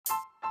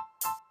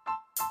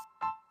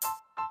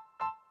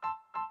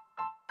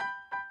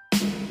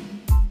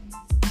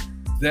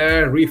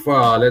there.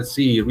 Rifa, let's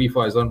see.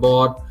 Rifa is on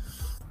board.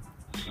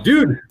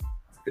 Dude,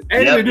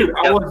 anyway, dude,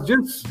 I was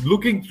just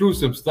looking through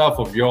some stuff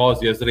of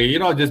yours yesterday. You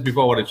know, just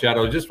before I want to chat, I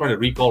was just trying to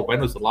recall when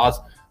was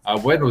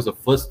the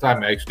first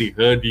time I actually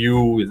heard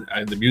you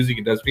in the music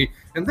industry.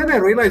 And then I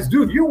realized,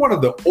 dude, you're one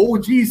of the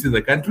OGs in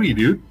the country,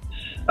 dude.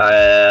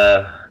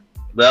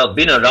 Well,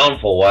 been around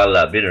for a while.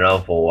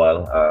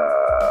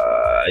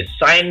 I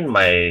signed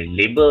my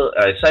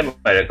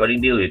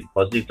recording deal with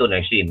Positive Tone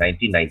actually in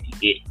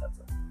 1998.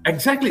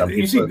 Exactly.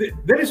 You see,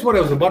 that is what I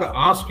was about to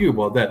ask you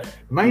about that.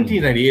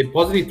 1998,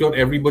 Positive Tone,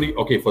 everybody.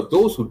 Okay, for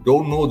those who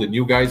don't know, the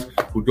new guys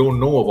who don't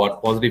know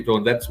about Positive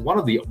Tone, that's one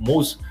of the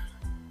most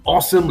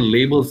awesome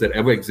labels that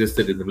ever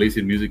existed in the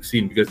Malaysian music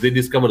scene, because they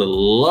discovered a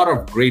lot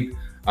of great,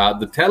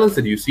 the talents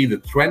that you see, the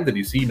trend that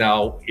you see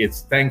now,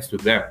 it's thanks to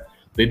them.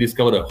 They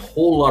discovered a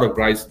whole lot of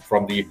guys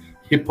from the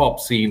hip-hop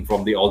scene,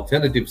 from the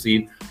alternative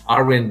scene,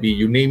 R&B,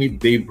 you name it.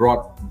 They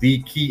brought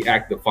the key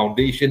act, the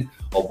foundation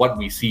of what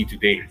we see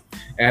today.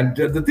 And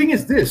the thing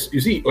is this, you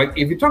see, like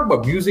if you talk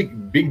about music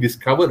being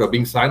discovered or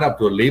being signed up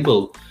to a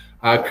label,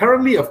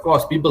 currently, of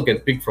course, people can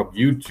pick from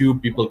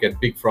YouTube, people can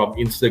pick from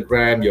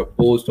Instagram, your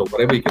post or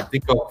whatever you can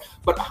think of.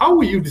 But how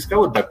were you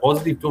discovered by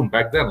Positive Tone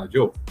back then,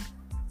 Joe?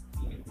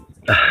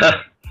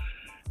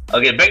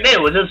 Okay, back then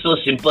it wasn't so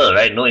simple,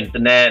 right? No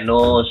internet,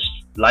 no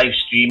live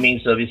streaming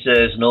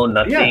services, no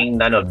nothing,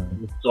 none of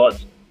these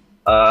sorts.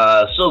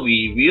 So we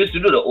used to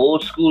do the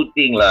old school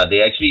thing lah.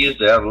 They actually used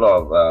to have a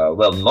lot of,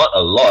 well, not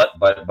a lot,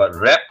 but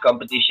rap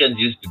competitions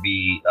used to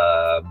be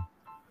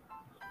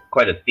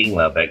quite a thing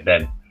lah back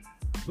then.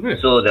 Okay.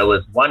 So there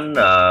was one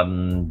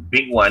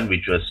big one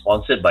which was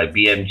sponsored by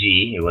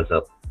BMG. It was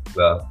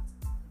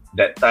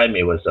that time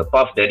it was a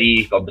Puff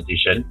Daddy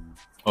competition.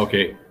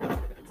 Okay.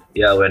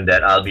 Yeah, when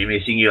that I'll Be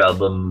Missing You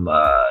album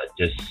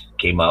just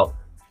came out.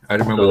 I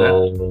remember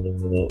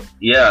that.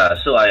 Yeah,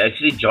 so I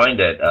actually joined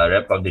that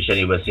rap competition.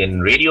 It was in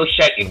Radio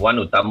Shack in Wan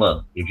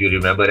Utama, if you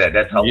remember that.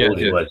 That's how old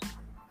it was.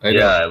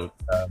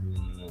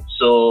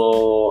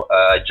 So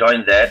I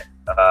joined that.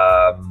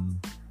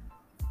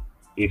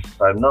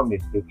 If I'm not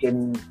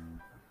mistaken,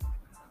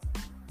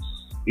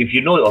 if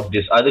you know of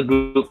this other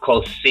group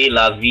called C'est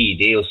La Vie,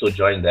 they also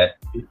joined that.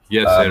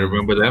 Yes, I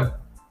remember them.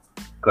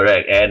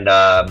 Correct. And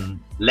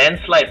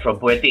Landslide from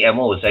Poetic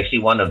Emo was actually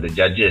one of the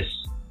judges.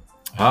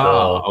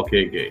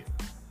 Okay.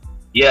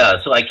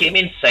 Yeah, so I came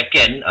in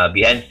second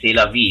behind C'est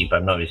La Vie, if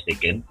I'm not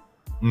mistaken.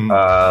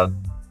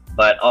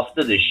 But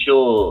after the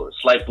show,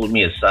 Slide pulled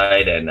me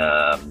aside and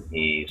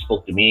he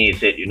spoke to me. He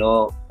said, you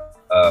know,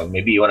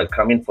 maybe you want to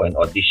come in for an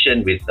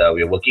audition with,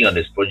 we're working on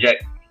this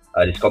project,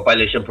 this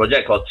compilation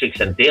project called Tricks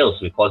and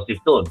Tales with Positive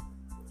Tone.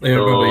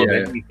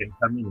 You can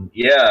come in.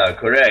 Yeah,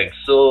 correct.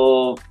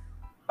 So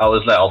I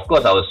was like, of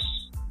course, I was,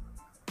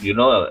 you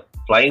know,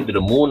 flying to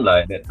the moon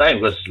like that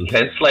time, because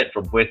Landslide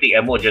from Poetic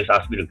Emo just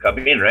asked me to come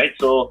in, right?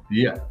 So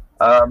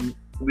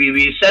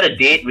we set a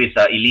date with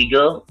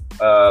Illegal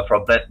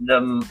from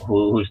Platinum,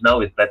 who's now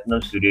with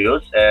Platinum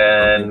Studios,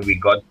 and we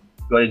got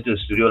into the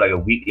studio like a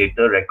week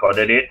later,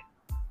 recorded it,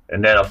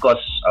 and then of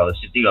course I was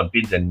sitting on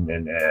pins and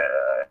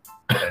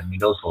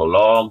needles for a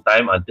long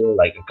time, until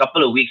like a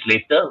couple of weeks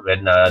later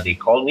when they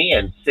called me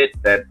and said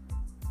that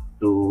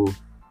to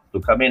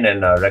come in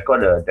and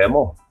record a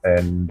demo,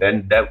 and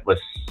then that was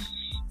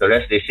the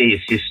rest. They say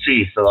is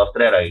history. So after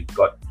that, I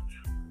got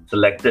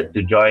selected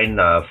to join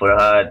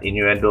Furhad,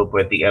 Innuendo,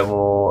 Poetic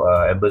Emo,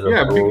 Embers of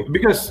Soul.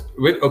 Because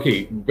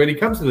when it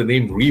comes to the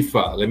name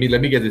Rifa, let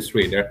me get this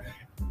straight there.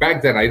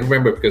 Back then, I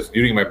remember, because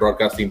during my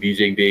broadcasting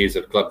DJing days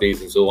or club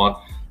days and so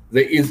on,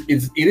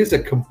 it is a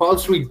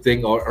compulsory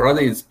thing, or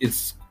rather,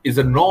 it's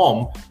a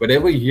norm.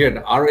 Whenever you hear an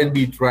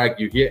R&B track,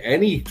 you hear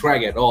any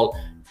track at all,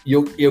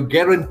 you're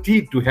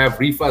guaranteed to have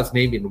Rifa's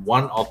name in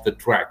one of the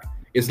track.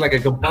 It's like a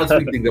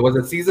compulsory thing. There was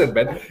a season,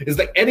 man. It's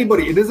like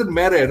anybody. It doesn't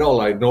matter at all.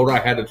 Like Nora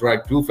had a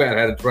track, Too Fat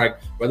had a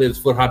track, whether it's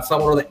Furhad,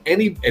 someone or other,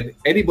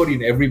 anybody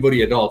and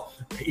everybody at all.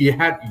 You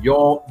had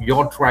your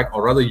track,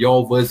 or rather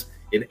your verse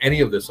in any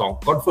of the song.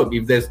 Confirm.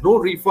 If there's no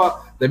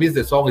Rifa, that means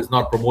the song is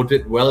not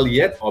promoted well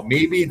yet, or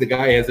maybe the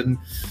guy hasn't.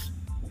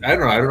 I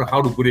don't know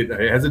how to put it.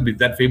 It hasn't been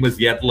that famous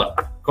yet.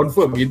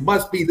 Confirm. It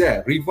must be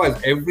there. Rifa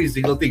is every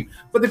single thing.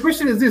 But the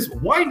question is this: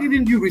 why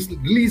didn't you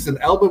release an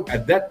album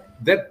at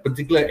that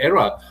particular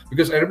era?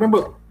 Because I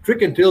remember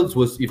Trick and Tales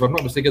was, if I'm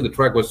not mistaken, the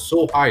track was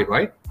So High,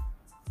 right?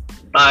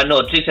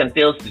 No, Tricks and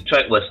Tales, the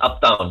track was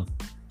Uptown.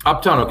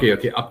 Uptown,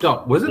 okay,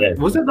 Uptown. Was it? Yes.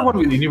 Was that the one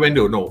with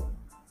Innuendo? No.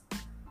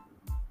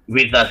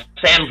 With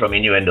Sam from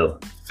Innuendo.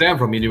 Sam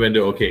from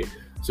Innuendo, okay.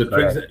 So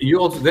Tricks, you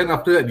also, then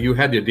after that you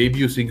had your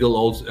debut single,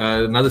 also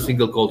another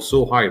single called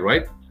So High,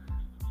 right?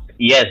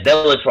 Yes, that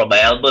was from my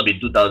album in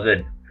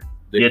 2000.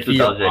 The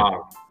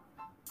 2000.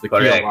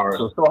 Correct.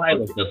 So High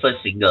was the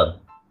first single.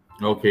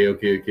 Okay.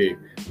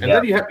 And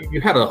then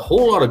you had a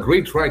whole lot of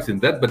great tracks in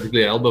that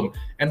particular album.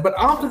 But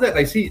after that,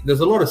 I see there's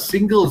a lot of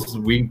singles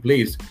being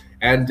placed.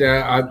 And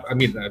I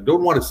mean, I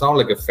don't want to sound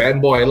like a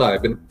fanboy.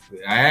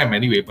 I am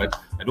anyway, but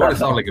I don't want to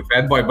sound like a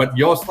fanboy. But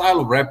your style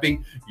of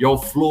rapping, your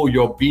flow,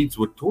 your beats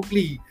were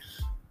totally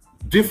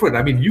different.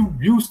 I mean, you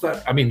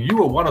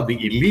were one of the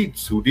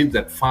elites who did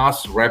that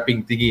fast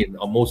rapping thingy in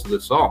most of the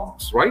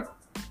songs, right?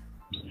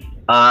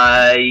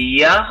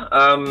 Yeah.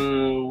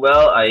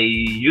 Well, I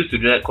used to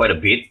do that quite a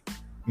bit.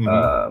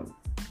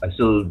 I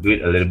still do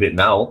it a little bit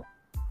now.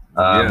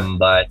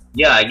 But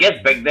yeah, I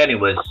guess back then there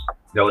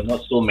were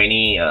not so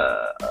many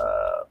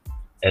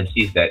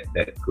MCs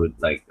that could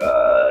like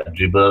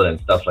dribble and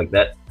stuff like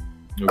that.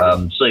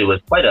 Okay. So it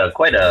was quite a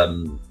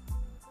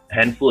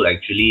handful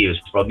actually. It was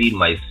probably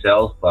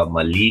myself,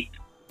 Malik,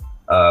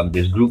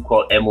 this group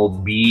called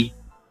MOB.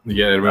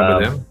 Yeah, I remember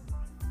them.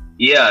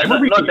 Yeah,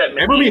 MOB, not that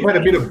many. MOB had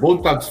a bit of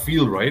Bone Thugs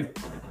feel, right?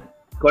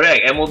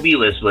 Correct. MOB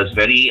was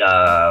very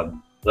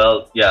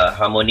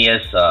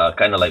harmonious,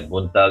 kind of like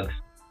Bone Thugs.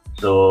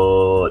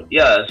 So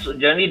yeah, so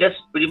generally that's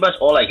pretty much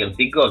all I can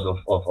think of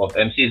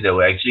MCs that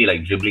were actually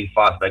like dribbling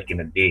fast back in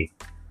the day.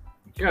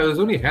 Yeah, there's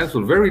only a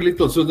handful, very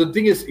little. So the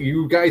thing is,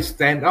 you guys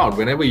stand out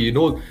whenever you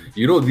know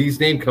these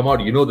names come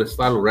out. You know the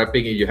style of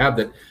rapping, and you have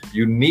that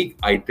unique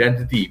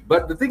identity.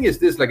 But the thing is,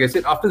 this, like I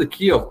said, after the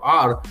Key of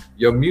R,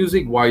 your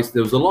music-wise,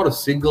 there was a lot of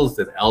singles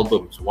and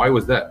albums. Why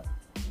was that?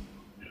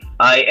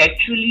 I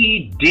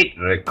actually did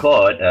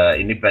record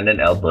an independent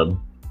album.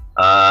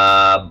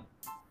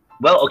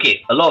 Well,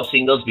 okay, a lot of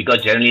singles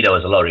because generally there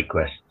was a lot of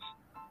requests.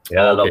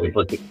 Yeah, a lot of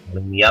people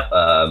calling me up,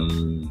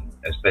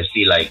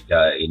 especially like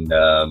in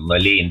the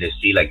Malay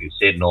industry, like you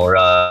said,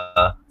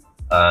 Nora.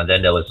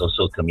 Then there was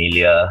also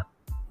Camellia,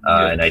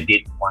 and I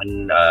did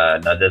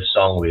another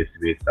song with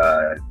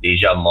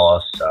Deja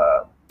Moss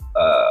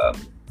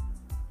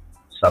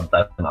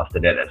sometime after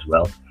that as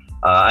well.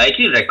 I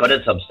actually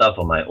recorded some stuff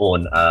on my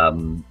own.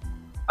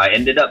 I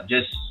ended up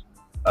just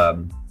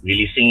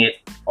releasing it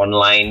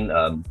online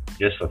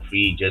just for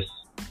free, just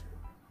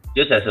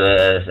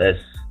as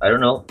I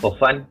don't know, for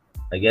fun,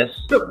 I guess.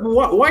 So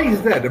why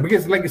is that?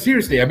 Because like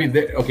seriously, I mean,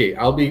 okay,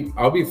 I'll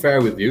be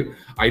fair with you.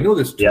 I know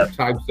there's two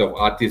types of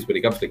artists when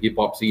it comes to hip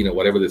hop scene or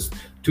whatever. There's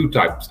two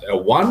types.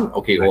 One,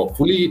 okay, who are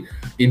fully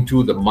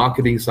into the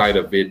marketing side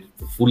of it,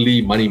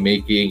 fully money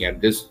making,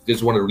 and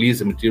just want to release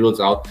the materials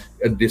out.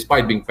 And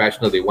despite being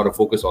passionate, they want to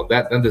focus on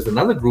that. Then there's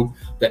another group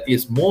that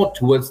is more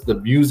towards the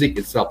music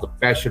itself, the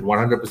passion,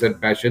 100%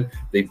 passion.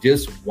 They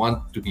just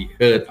want to be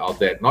heard out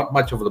there, not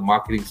much of the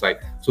marketing side.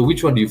 So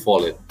which one do you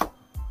fall in?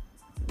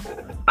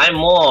 I'm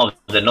more of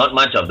the not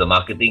much of the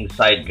marketing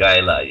side guy,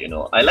 you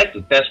know. I like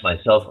to test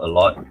myself a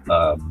lot,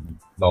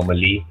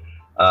 normally.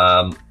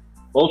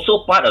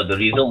 Also, part of the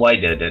reason why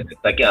the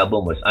second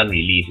album was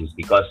unreleased is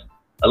because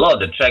a lot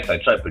of the tracks I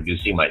tried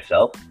producing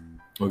myself.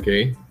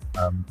 Okay.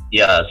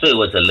 Yeah, so it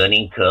was a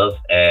learning curve,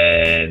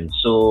 and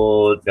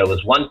so there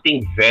was one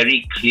thing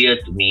very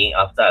clear to me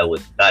after I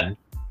was done,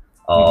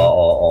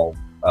 or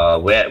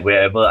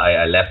wherever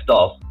I left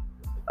off,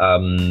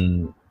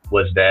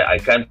 was that I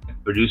can't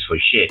produce for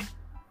shit.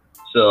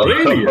 So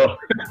really?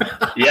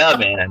 yeah,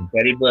 man, I'm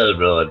terrible,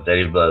 bro.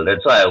 Terrible.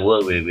 That's why I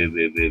work with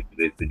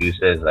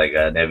producers like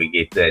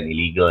Navigator and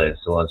Illegal and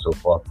so on and so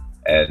forth,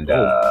 and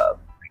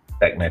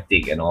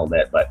Pragmatic and all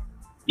that. But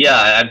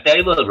yeah, I'm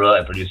terrible, bro,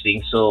 at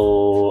producing.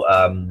 So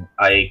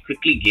I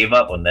quickly gave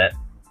up on that,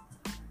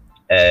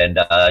 and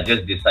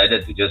just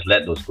decided to just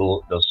let those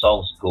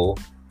songs go,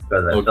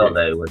 because I felt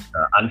that it was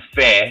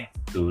unfair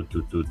to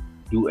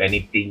do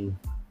anything.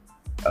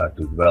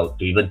 To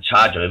even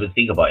charge or even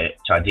think about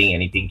charging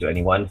anything to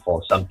anyone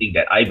for something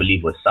that I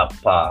believe was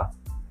subpar.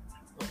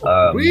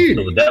 Really?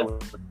 So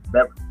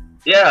that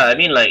yeah, I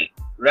mean, like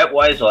rap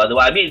wise or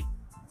otherwise, I mean,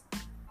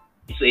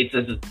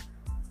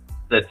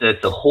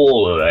 it's a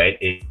whole, right?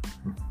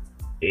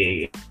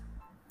 It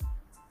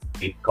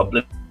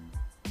complements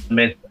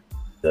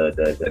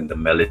the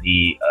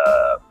melody.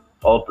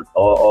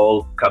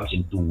 All comes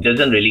into,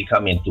 doesn't really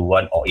come into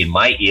one, or in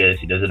my ears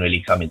it doesn't really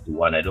come into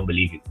one. I don't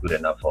believe it's good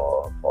enough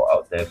for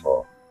out there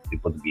for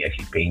people to be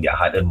actually paying their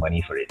hard-earned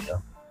money for it, you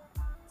know.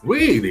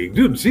 Really,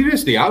 dude,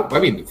 seriously, I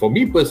mean, for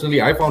me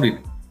personally, I found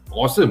it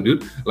awesome,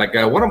 dude. Like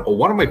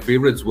one of my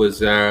favorites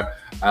was I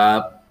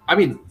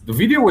mean, the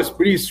video was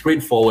pretty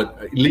straightforward.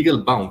 Illegal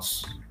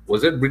Bounce,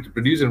 was it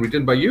produced and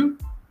written by you?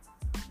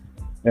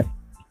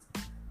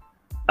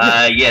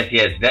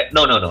 Yes.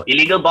 No.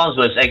 Illegal Bounce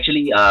was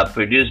actually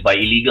produced by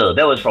Illegal.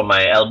 That was from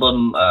my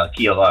album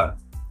Key of R.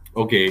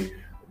 Okay.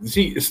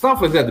 See,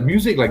 stuff like that, the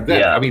music like that.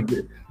 Yeah. I mean,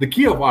 the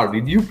Key of R,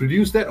 did you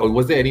produce that, or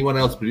was there anyone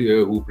else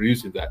who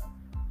produced that?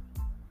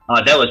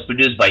 That was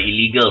produced by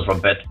Illegal from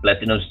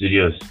Platinum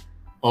Studios.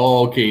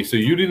 Oh, okay. So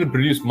you didn't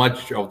produce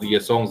much of the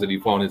songs that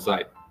you found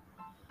inside?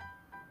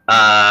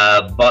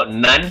 About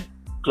none.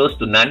 Close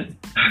to none.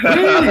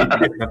 Really?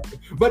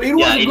 But it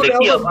was a in good the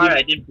Key album. of R,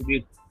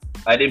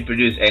 I didn't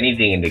produce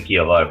anything in the Key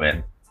of R,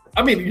 man.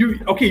 I mean,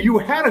 you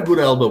had a good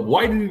album.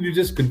 Why didn't you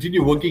just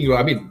continue working?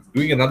 I mean,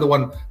 doing another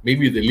one,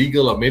 maybe with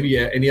Illegal or maybe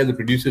any other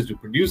producers to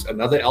produce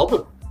another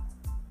album?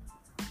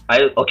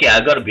 I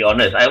got to be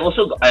honest. I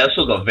also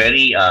got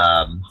very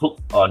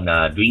hooked on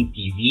doing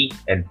TV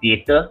and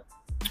theater.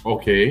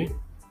 Okay.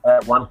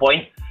 At one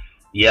point,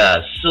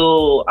 yeah.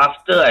 So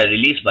after I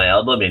released my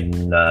album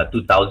in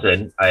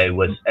 2000, I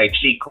was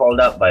actually called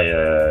up by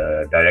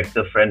a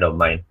director friend of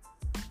mine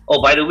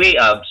Oh, by the way,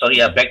 sorry,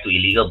 back to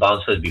Illegal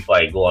Bounce first before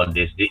I go on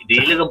this. The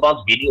Illegal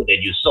Bounce video that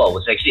you saw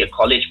was actually a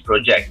college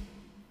project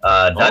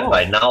done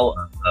by now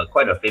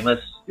quite a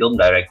famous film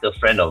director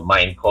friend of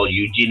mine called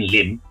Eugene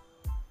Lim.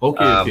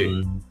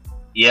 Okay.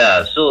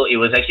 Yeah, so it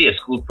was actually a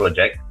school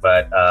project,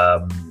 but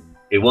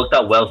it worked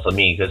out well for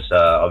me because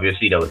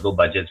obviously there was no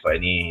budget for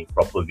any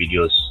proper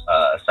videos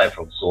aside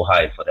from So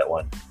High for that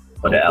one,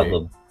 for the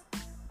album.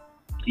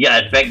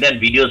 Yeah, back then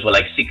videos were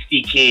like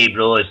 60K,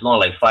 bro. It's not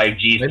like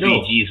 5Gs,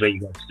 3Gs where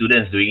you got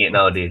students doing it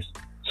nowadays.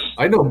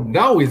 I know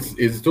now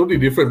it's totally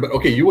different. But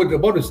okay, you were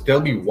about to tell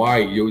me why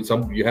you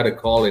had a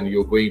call and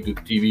you're going to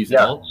TVs.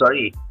 Yeah, and all?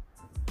 sorry.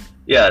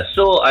 Yeah,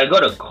 so I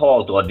got a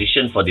call to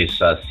audition for this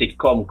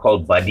sitcom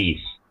called Buddies.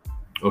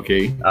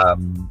 Okay.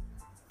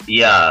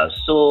 Yeah,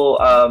 so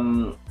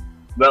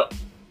well,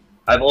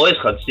 I've always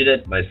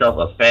considered myself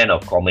a fan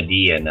of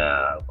comedy and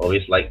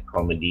always liked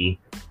comedy.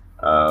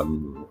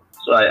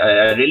 So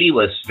I really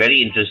was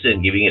very interested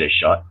in giving it a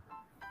shot.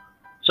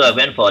 So I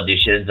went for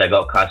auditions. I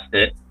got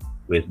casted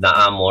with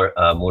Naam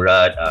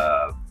Murad,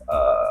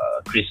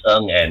 Chris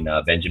Ng, and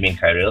Benjamin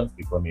Kyril.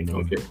 People may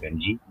know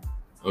Benji.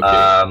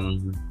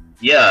 Okay.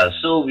 Yeah,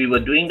 so we were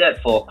doing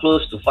that for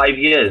close to 5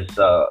 years.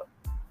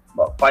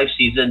 About 5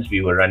 seasons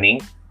we were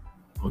running.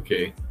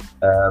 Okay.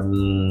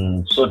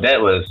 So that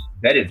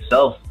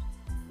itself,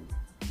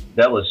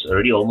 that was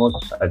already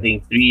almost, I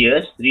think, 3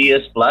 years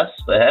plus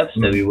perhaps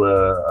that we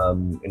were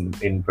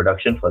in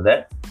production for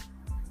that.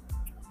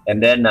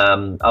 And then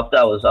after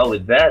I was out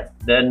with that,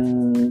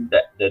 then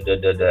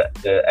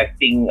the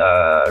acting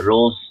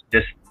roles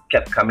just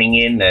kept coming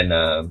in,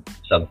 and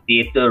some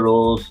theater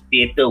roles.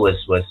 Theater was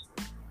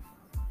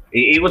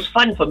it was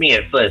fun for me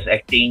at first.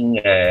 Acting,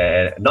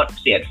 not to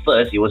say at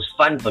first, it was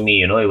fun for me.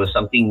 You know, it was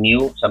something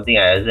new, something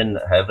I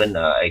haven't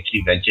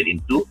actually ventured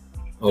into.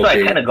 So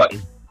I kind of got,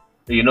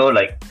 you know,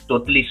 like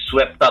totally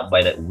swept up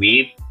by that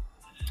wave.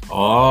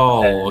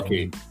 Oh,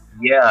 okay.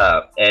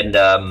 Yeah, and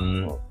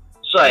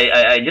so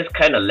I just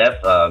kind of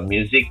left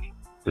music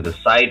to the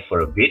side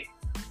for a bit,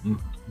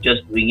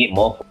 just doing it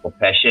more for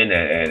passion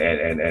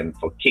and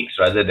for kicks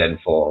rather than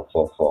for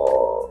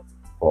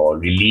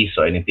release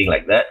or anything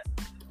like that.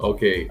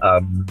 Okay.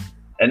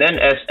 And then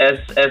as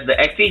the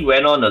acting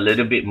went on a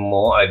little bit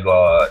more, I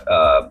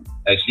got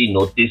actually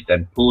noticed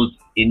and pulled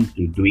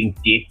into doing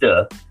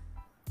theater,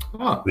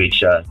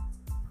 which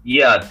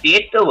theater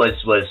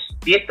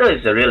theater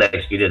is a real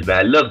experience, man.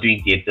 I love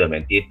doing theater,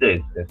 man. Theater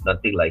there's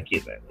nothing like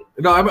it, man.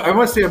 No, I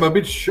must say I'm a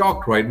bit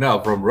shocked right now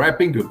from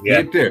rapping to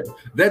theater. Yeah.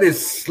 That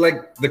is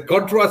like the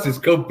contrast is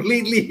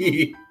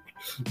completely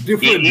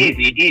different.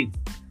 It is.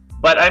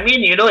 But I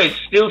mean, you know, it's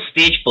still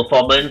stage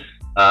performance.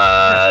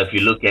 If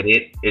you look at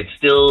it, it's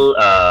still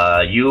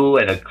you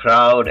and a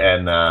crowd,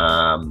 and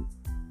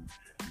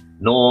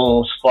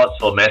no spots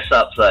for mess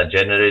ups.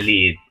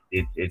 Generally,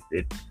 it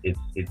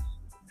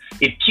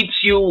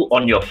keeps you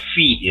on your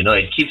feet. You know,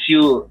 it keeps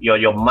you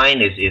your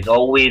mind is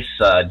always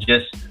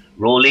just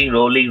rolling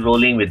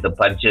with the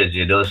punches.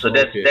 You know, so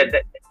that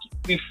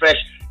keeps me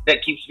fresh.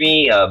 That keeps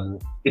me.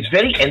 It's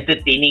very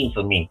entertaining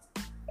for me,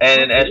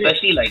 and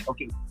especially like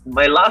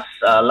my last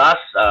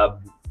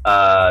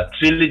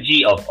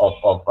trilogy of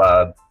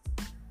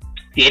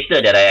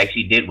theater that I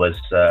actually did was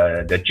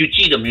the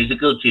Chuchi the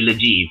musical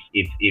trilogy.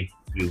 If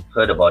you've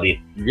heard about it.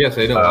 Yes,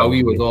 I know.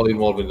 Awi was all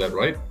involved in that,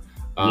 right?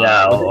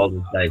 Yeah, all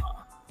those guys.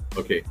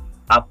 Okay.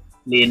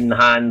 Aplin,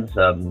 Hans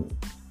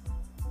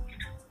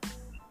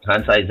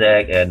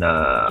Isaac, and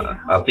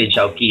Alvin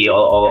Shauki,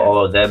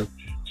 all of them.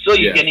 So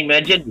you can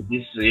imagine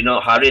this, you know,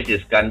 Haris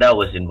Iskandar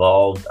was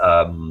involved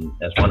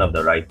as one of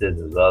the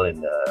writers as well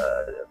in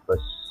the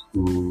first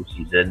 2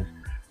 seasons.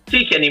 So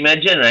you can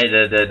imagine, right,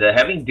 the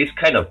having this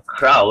kind of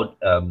crowd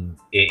on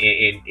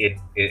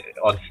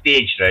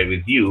stage, right,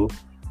 with you.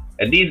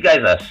 And these guys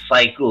are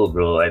psycho,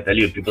 bro. I tell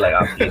you, people like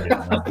Akhil and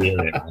Nabil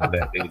and all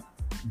that.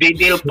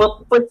 They'll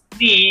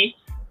purposely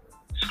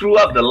screw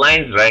up the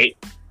lines, right?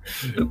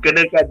 To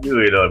connect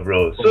you, you know,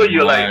 bro. So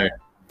you're like,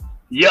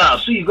 yeah,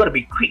 so you gotta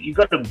be quick, you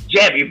gotta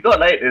jab. If not,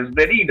 like, there's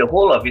many the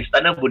whole of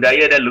Istana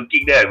Budaya there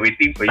looking there,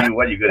 waiting for you,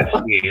 what you gonna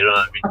say, you know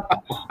what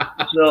I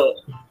mean? So,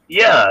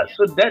 yeah,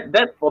 so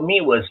that for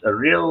me was a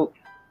real,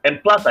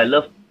 and plus I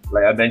love,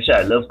 like I mentioned,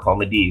 I love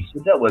comedy. So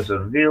that was a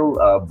real,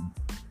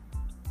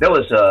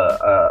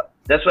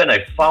 that's when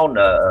I found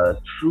a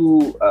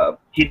true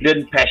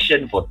hidden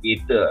passion for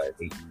theater, I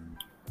think.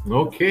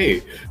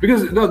 Okay,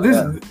 because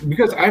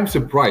because I'm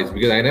surprised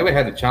because I never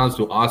had a chance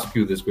to ask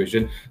you this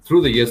question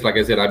through the years. Like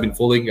I said, I've been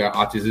following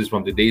artists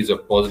from the days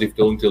of Positive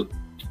Tone till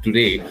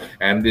today,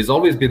 and there's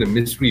always been a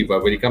mystery.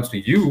 But when it comes to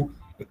you,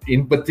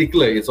 in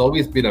particular, it's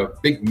always been a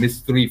big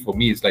mystery for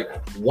me. It's like,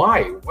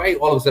 why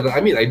all of a sudden? I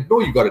mean, I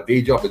know you got a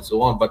day job and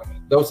so on, but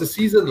there was a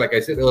season, like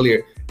I said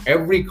earlier,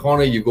 every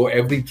corner you go,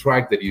 every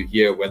track that you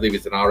hear, whether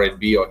it's an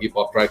R&B or hip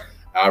hop track,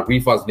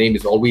 Rifa's name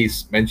is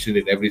always mentioned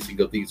in every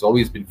single thing. It's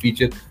always been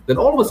featured. Then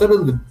all of a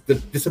sudden, the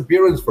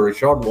disappearance for a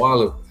short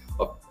while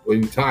of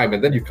in time,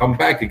 and then you come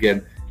back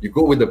again. You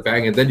go with a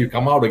bang, and then you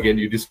come out again.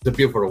 You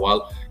disappear for a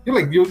while. You're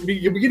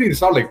beginning to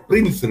sound like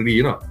Prince, really,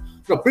 you know.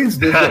 No, Prince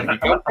does that. He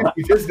comes in,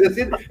 he just does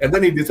it, and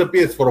then he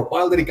disappears for a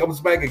while. Then he comes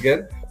back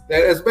again.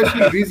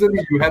 Especially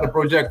recently, you had a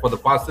project for the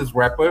Fastest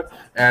Rapper,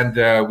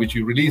 and which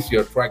you released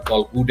your track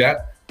called Who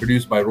Dat,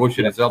 produced by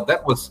Roshan itself.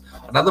 That was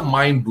another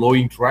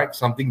mind-blowing track,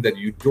 something that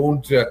you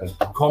don't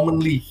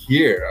commonly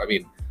hear. I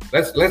mean,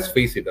 let's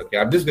face it. Okay,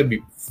 I'm just going to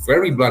be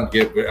very blunt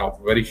here,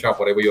 very sharp,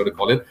 whatever you want to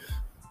call it.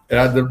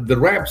 The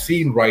rap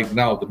scene right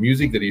now, the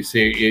music that you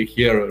say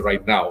here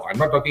right now, I'm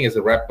not talking as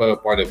a rapper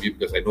point of view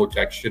because I know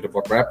jack shit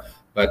about rap,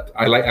 but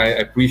I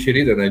appreciate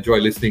it and I enjoy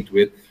listening to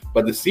it.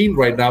 But the scene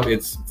right now,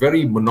 it's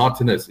very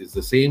monotonous. It's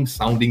the same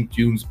sounding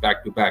tunes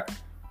back to back.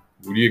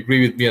 Would you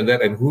agree with me on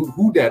that? And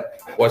Who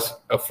Dat was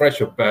a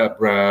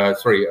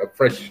breath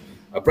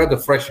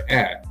of fresh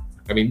air.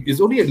 I mean, it's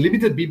only a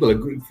limited people,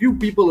 a few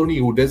people only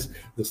who does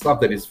the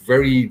stuff that is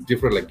very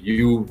different, like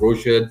you,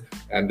 Roshan,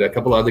 and a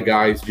couple other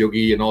guys,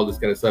 Yogi, and all this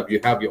kind of stuff. You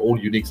have your own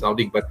unique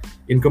sounding, but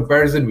in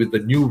comparison with the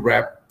new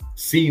rap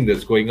scene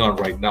that's going on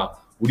right now,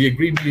 would you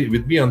agree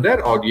with me on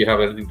that, or do you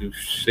have anything to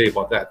say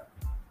about that?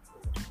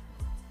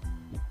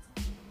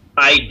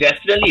 I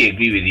definitely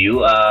agree with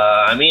you.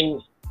 I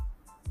mean,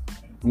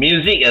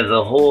 music as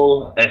a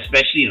whole,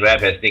 especially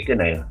rap, has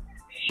taken a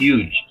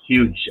huge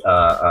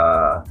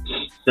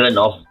turn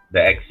off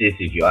the axis,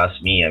 if you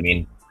ask me. I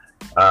mean,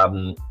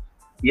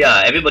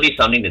 yeah, everybody's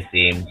sounding the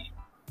same.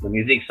 The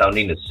music's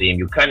sounding the same.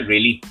 You can't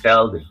really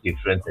tell the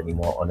difference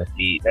anymore,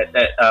 honestly.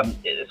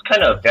 It's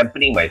kind of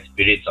dampening my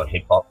spirits on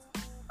hip hop.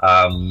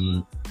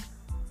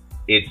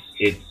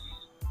 It's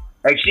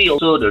actually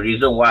also the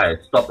reason why I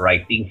stopped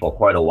writing for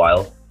quite a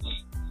while.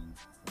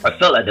 I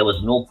felt like there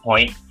was no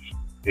point,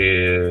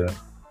 because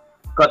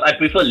I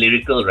prefer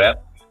lyrical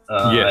rap.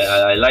 Yes.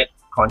 I like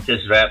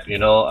conscious rap, you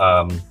know.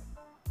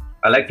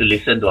 I like to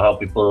listen to how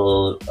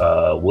people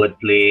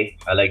wordplay.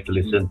 I like to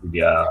listen to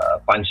their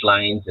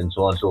punchlines and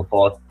so on and so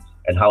forth,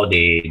 and how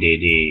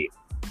they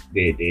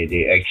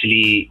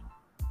actually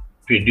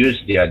produce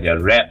their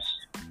raps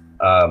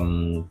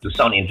to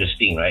sound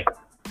interesting, right?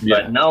 Yeah.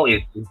 But now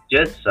it's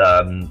just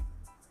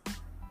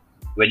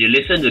when you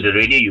listen to the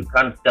radio, you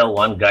can't tell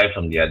one guy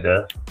from the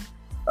other.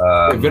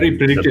 Very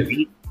predictive.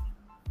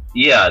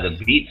 The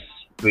beats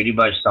pretty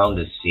much sound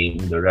the same.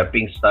 The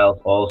rapping styles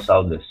all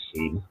sound the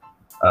same.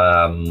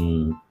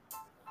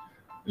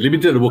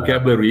 Limited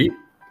vocabulary.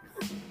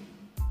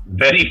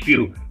 Very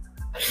few.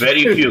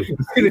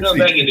 You know,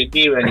 back in the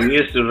day when you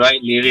used to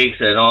write lyrics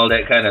and all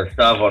that kind of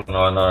stuff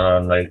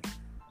on like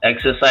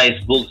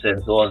exercise books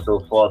and so on and so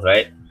forth,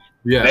 right?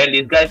 Yeah. Man,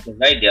 these guys can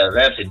write their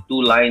raps in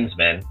 2 lines,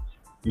 man.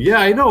 Yeah,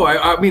 I know.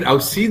 I mean,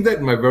 I've seen that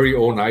in my very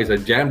own eyes. I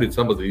jammed with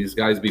some of these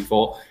guys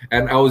before,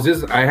 and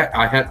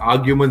I had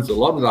arguments, a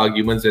lot of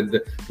arguments, and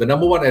the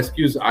number one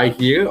excuse I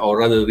hear, or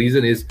rather the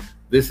reason is,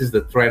 this is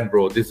the trend,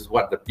 bro. This is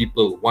what the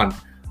people want.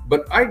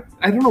 But I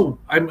don't know.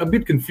 I'm a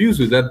bit confused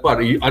with that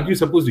part. Aren't you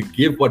supposed to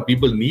give what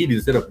people need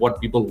instead of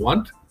what people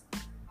want?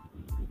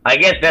 I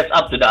guess that's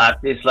up to the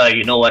artist, like,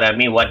 you know what I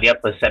mean, what their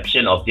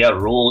perception of their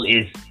role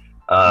is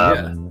as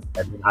an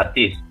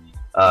artist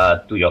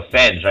to your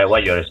fans, right?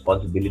 What your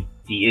responsibility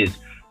is.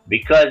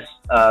 Because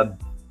some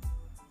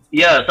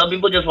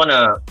people just want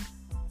to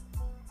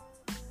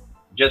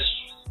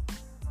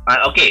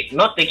okay,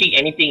 not taking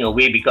anything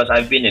away, because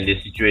I've been in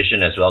this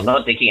situation as well,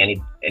 not taking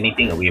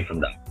anything away from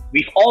that.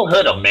 We've all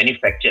heard of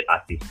manufactured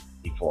artists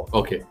before.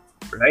 Okay.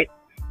 Right?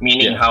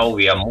 Meaning how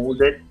we are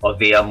molded, or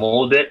they are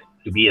molded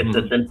to be a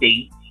certain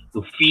thing,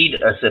 to feed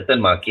a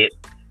certain market,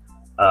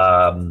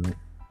 and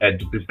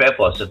to prepare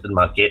for a certain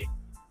market.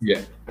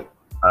 Yeah.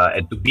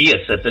 And to be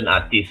a certain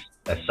artist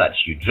as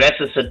such. You dress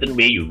a certain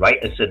way, you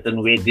write a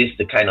certain way, this is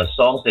the kind of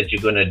songs that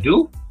you're gonna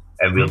do,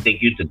 and we'll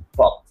take you to the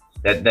top.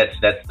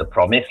 That's the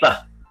promise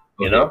lah.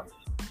 You know?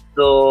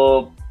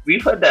 So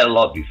we've heard that a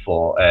lot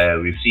before.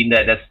 We've seen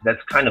that.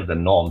 That's kind of the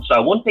norm. So I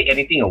won't take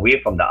anything away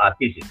from the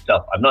artist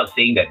itself. I'm not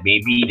saying that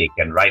maybe they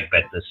can write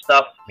better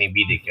stuff,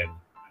 maybe they can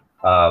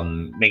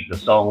make the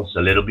songs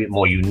a little bit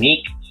more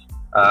unique.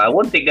 I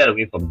won't take that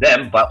away from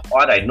them, but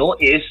what I know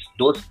is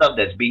those stuff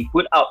that's being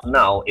put out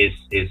now is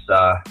it's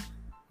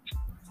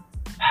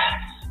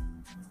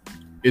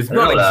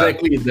not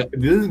exactly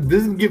it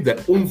doesn't give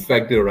that oomph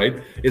factor,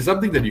 right? It's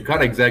something that you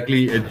can't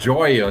exactly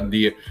enjoy on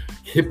the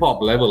hip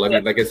hop level. I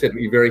mean, like I said,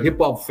 if you're a hip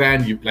hop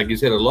fan, like you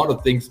said, a lot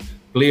of things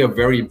play a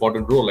very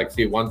important role. Like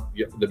say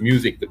the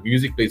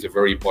music plays a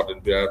very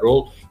important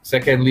role.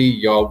 Secondly,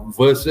 your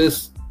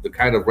verses, the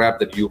kind of rap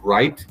that you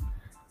write.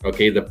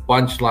 Okay, the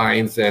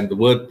punchlines and the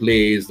word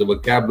plays, the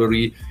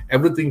vocabulary,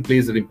 everything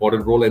plays an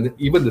important role, and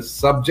even the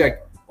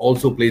subject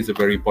also plays a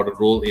very important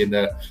role in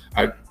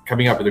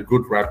coming up with a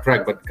good rap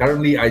track. But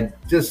currently, I'm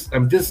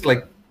just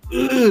like,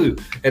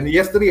 ugh. And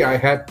yesterday I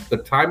had the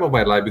time of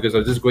my life, because I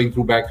was just going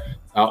through back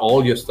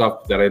all your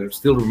stuff that I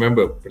still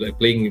remember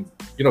playing.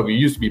 You know, we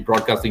used to be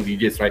broadcasting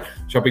DJs, right?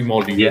 Shopping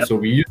mall DJs. Yep. So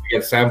we used to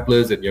get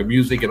samplers and your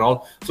music and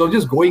all. So I'm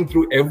just going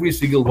through every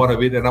single one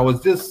of it, and I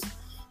was just,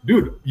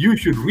 dude, you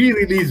should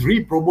re-release,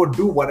 re-promote,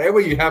 do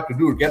whatever you have to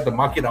do to get the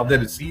market out there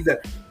to see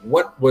that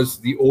what was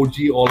the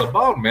OG all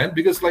about, man.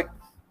 Because like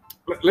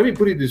let me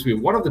put it this way.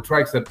 One of the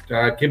tracks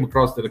that came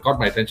across that caught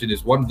my attention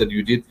is one that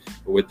you did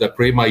with the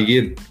Prema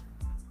Yin.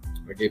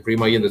 Okay,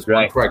 Prema Yin, there's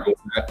one track.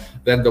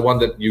 Then the one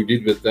that you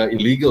did with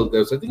Illegal,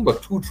 there's I think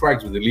about 2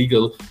 tracks with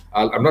Illegal.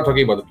 I'm not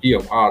talking about the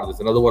PMR. There's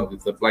another one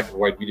with the black and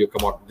white video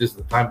come out. This is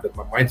the time that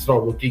my mind's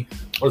not working.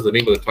 What is the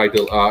name of the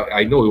title?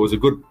 I know it was a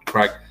good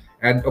track.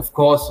 And of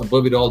course,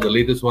 above it all, the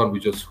latest one,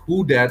 which was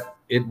Who Dat.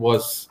 It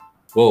was,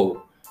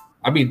 whoa.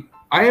 I mean,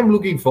 I am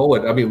looking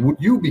forward. I mean, would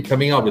you be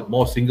coming out with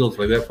more singles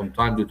like that from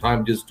time to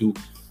time just to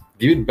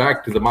give it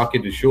back to the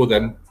market to show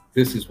them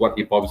this is what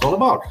hip hop is all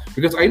about?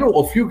 Because I know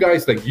a few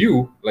guys like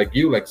say,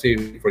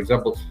 for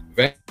example,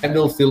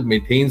 Vandal still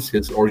maintains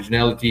his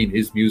originality in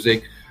his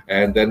music.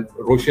 And then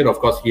Roshan, of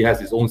course, he has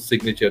his own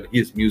signature in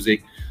his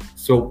music.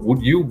 So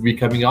would you be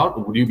coming out,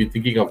 or would you be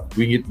thinking of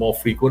doing it more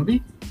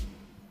frequently?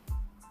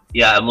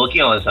 Yeah, I'm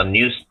working on some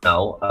news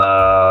now.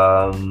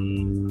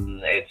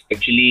 It's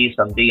actually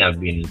something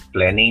I've been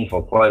planning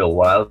for quite a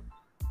while.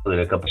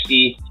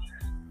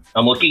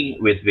 I'm working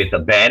with a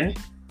band.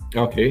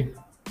 Okay.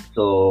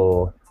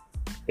 So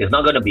it's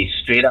not going to be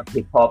straight up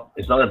hip hop.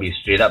 It's not going to be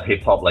straight up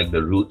hip hop like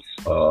the Roots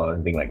or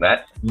anything like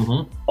that.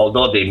 Mm-hmm.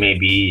 Although there may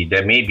be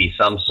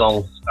some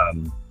songs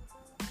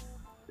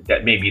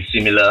that may be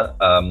similar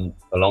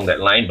along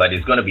that line, but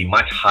it's going to be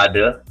much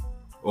harder.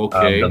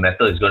 Okay. The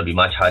metal is going to be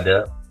much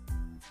harder.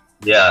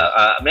 Yeah,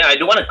 I mean, I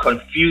don't want to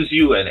confuse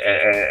you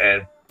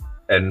and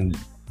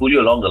pull you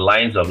along the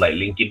lines of like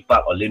Linkin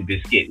Park or Limp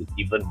Bizkit. It's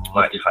even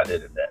much harder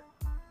than that.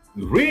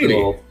 Really?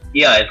 So,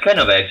 yeah, it's kind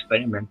of an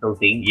experimental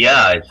thing.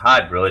 Yeah, it's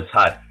hard, bro. It's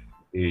hard.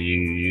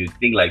 You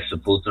think like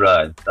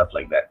Sepultura and stuff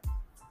like that.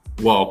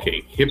 Well,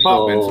 okay, hip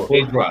hop and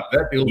Sepultura.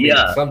 That will be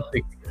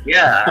something.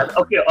 Yeah.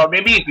 Okay. Or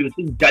maybe if you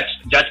think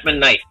Judgment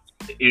Night.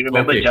 You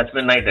remember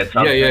Judgment Night? That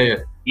song?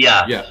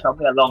 Yeah.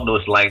 Somewhere along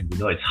those lines. You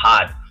know, it's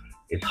hard.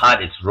 It's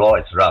hard, it's raw,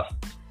 it's rough.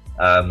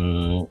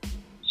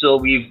 So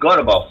we've got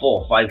about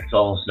 4 or 5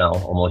 songs now,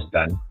 almost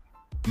done.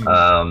 There's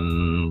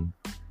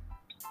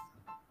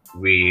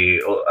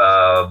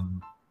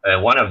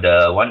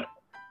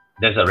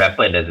a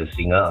rapper and there's a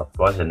singer, of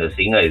course, and the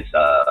singer is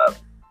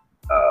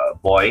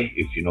Boy,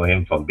 if you know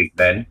him from Big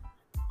Bang.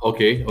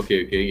 Okay,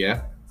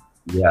 yeah.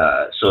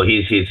 Yeah, so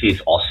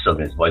he's awesome.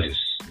 His voice is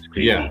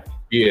crazy. Yeah,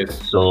 he is.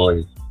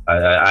 So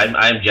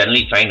I'm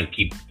generally trying to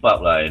keep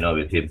up,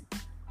 with him.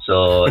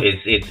 So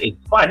it's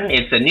fun.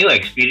 It's a new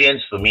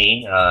experience for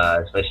me,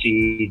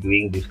 especially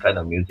doing this kind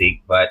of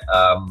music. But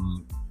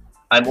I'm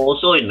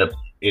also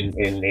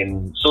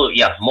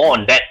more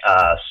on that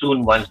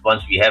soon.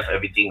 Once we have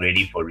everything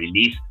ready for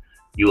release,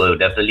 you will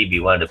definitely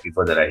be one of the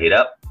people that I hit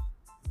up.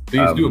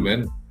 Please do,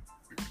 man.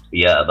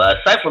 Yeah,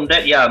 but aside from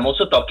that, I'm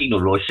also talking to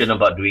Roshan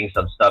about doing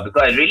some stuff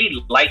because I really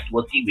liked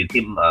working with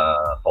him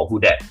for Who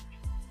Dat,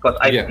 because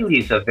I feel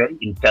he's a very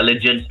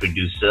intelligent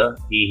producer.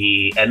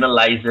 He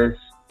analyzes.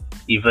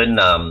 Even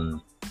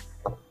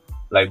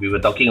like we were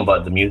talking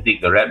about the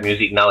music, the rap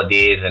music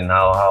nowadays, and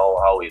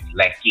how it's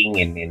lacking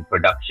in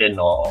production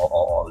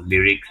or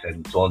lyrics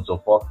and so on and so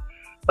forth.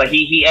 But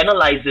he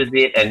analyzes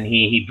it and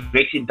he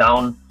breaks it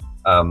down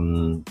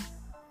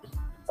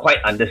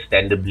quite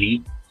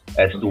understandably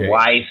as to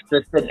why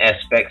certain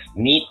aspects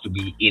need to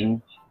be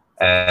in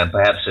and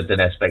perhaps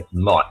certain aspects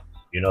not.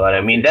 You know what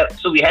I mean?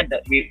 So we had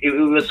that. It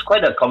was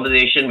quite a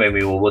conversation when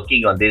we were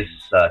working on this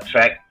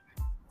track.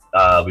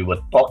 We were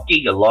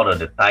talking a lot of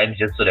the time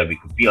just so that we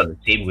could be on the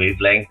same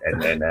wavelength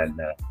and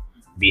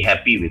be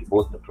happy with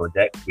both the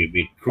project.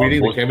 We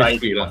creating the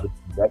chemistry.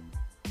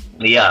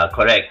 Yeah,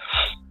 correct.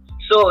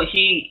 So if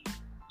you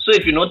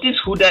notice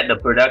Who Dat, the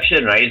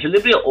production, right, it's a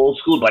little bit old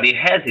school, but it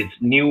has its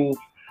new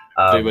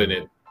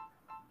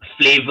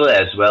flavor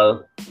as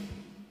well.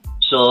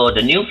 So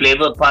the new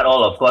flavor part,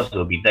 of course,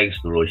 will be thanks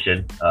to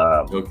Roshan.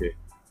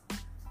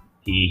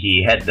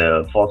 He had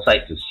the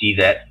foresight to see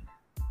that.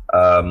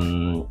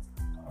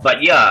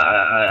 But yeah,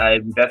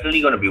 I'm definitely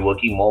going to be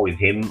working more with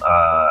him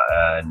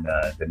and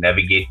the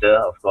Navigator,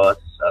 of course,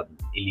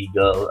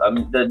 Illegal.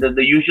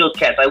 The usual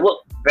cats. I work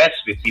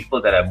best with people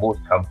that I'm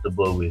most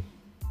comfortable with.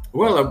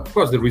 Well, of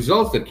course, the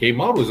results that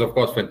came out was, of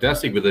course,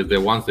 fantastic with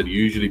the ones that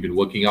you usually been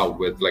working out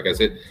with. Like I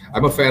said,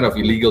 I'm a fan of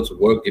Illegal's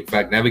work. In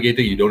fact,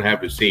 Navigator, you don't have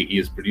to say, he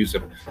has produced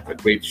a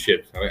great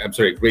shit.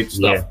 Great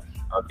stuff.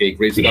 Yeah. Okay,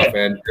 great stuff.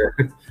 And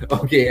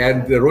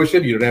and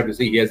Roshan, you don't have to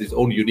say, he has his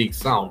own unique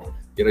sound.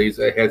 You know, he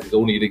has his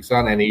own unique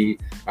sound, and he,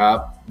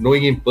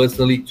 knowing him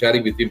personally,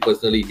 chatting with him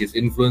personally, his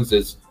influence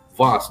is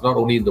vast, not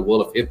only in the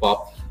world of hip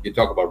hop. You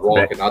talk about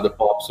rock and other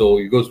pop, so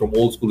he goes from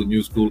old school to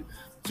new school.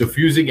 So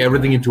fusing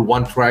everything into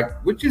one track,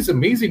 which is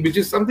amazing, which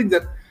is something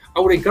that I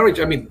would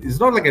encourage. I mean, it's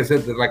not like I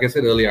said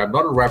earlier, I'm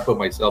not a rapper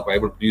myself. I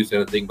haven't produced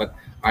anything, but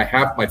I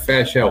have my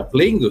fair share of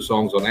playing those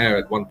songs on air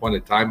at one point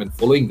in time and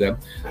following them.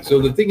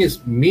 So the thing is,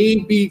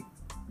 maybe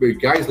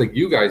guys like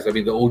you guys, I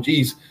mean, the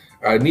OGs,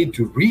 need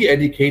to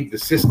re-educate the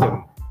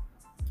system.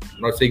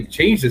 I'm not saying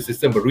change the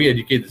system, but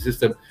re-educate the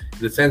system in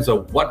the sense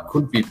of what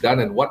could be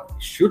done and what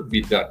should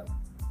be done.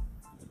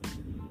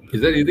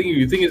 Is that you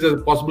think is there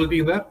a possibility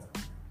in that?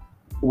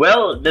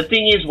 Well, the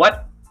thing is,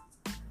 what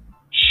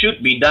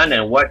should be done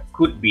and what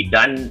could be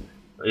done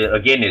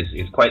again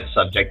is quite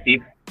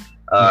subjective.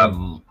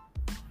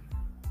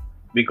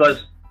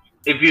 Because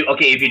if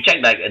you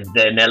check like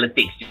the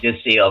analytics,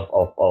 just say of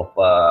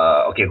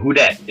who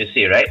that, just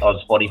say, right, on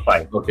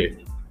Spotify. Okay.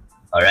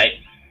 All right.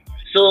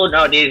 So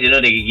nowadays,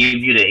 they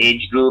give you the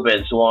age group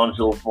and so on and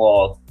so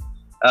forth.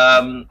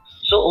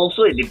 So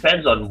also it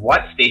depends on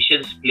what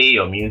stations play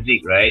your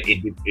music, right?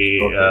 It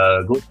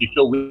goes to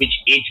show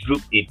which age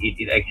group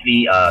it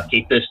actually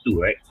caters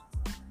to, right?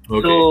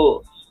 Okay.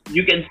 So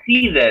you can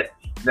see that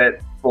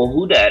for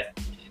Who Dat,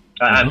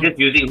 I'm just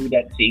using Who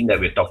Dat, saying that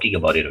we're talking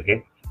about it,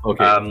 okay?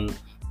 Okay.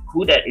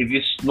 Who Dat, if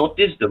you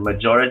notice the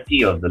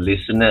majority of the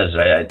listeners,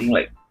 right, I think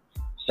like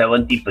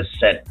 70%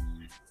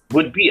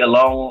 would be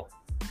along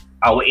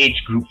our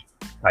age group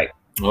type.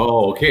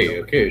 Oh,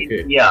 okay.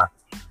 Yeah.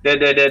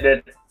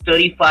 The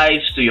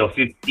 35s to your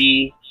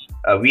 50,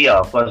 we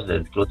are of course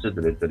closer to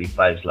the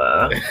 35s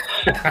lah.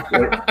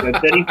 The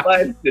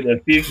 35s to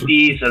the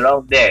 50s,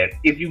 around there.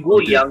 If you go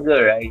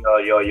younger, right,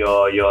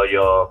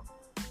 your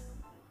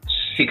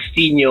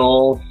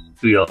 16-year-olds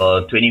to your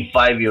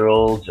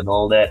 25-year-olds and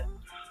all that,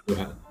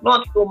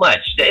 not so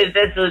much. There's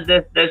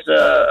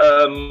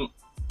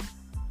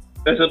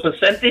a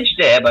percentage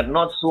there, but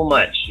not so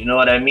much. You know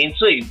what I mean?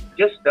 So it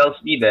just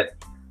tells me that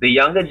the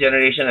younger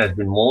generation has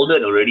been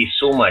molded already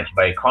so much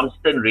by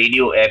constant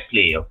radio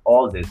airplay of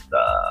all this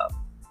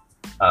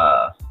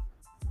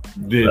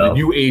the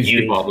new age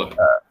hip-hop,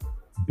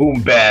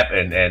 boom bap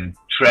and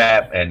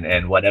trap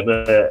and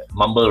whatever,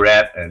 mumble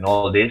rap and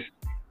all this.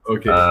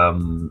 Okay.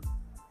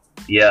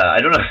 Yeah, I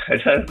don't know. I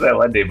don't understand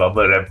what they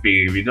mumble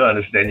rapping. We don't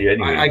understand you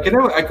anyway. I could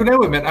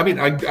never, man. I mean,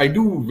 I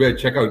do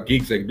check out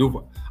gigs.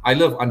 I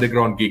love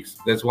underground gigs.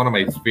 That's one of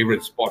my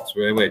favorite spots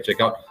wherever I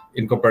check out.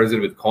 In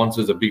comparison with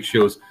concerts or big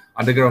shows,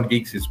 underground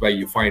gigs is where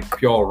you find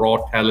pure raw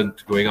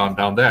talent going on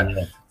down there.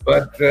 Yeah.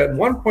 But at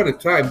one point in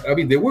time, I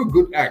mean, there were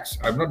good acts.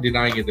 I'm not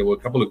denying it. There were a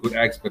couple of good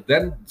acts, but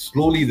then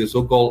slowly the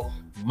so-called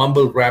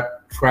mumble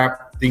rap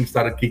trap thing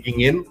started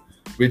kicking in,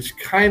 which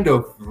kind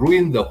of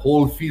ruined the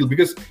whole feel.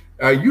 Because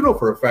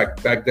for a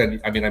fact, back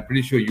then, I mean, I'm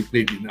pretty sure you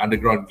played in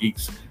underground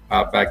gigs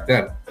back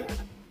then.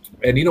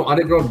 And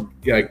underground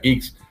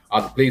gigs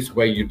are the place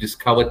where you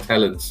discover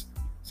talents.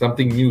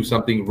 Something new,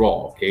 something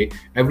raw, okay?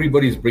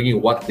 Everybody's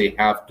bringing what they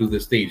have to the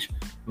stage,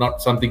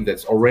 not something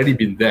that's already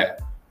been there.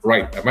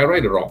 Right? Am I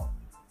right or wrong?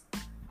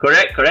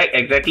 Correct.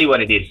 Exactly what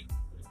it is.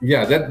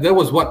 Yeah, that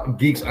was what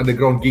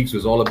underground gigs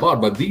was all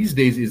about. But these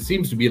days, it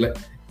seems to be like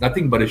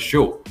nothing but a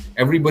show.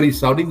 Everybody's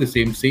sounding the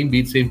same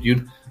beat, same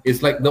tune.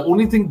 It's like the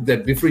only thing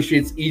that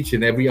differentiates each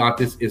and every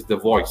artist is the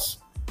voice.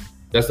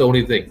 That's the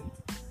only thing.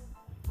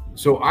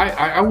 So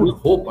I would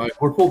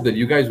hope that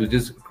you guys would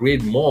just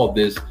create more of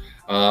this,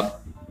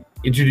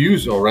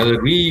 introduce or rather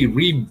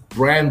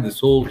rebrand this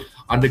whole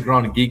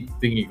underground gig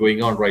thingy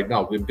going on right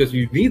now, because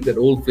you need that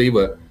old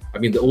flavor. I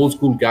mean, the old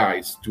school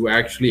guys to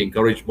actually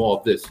encourage more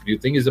of this. Do you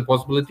think is a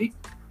possibility?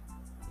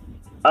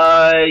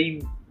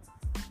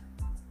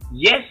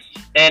 Yes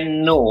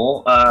and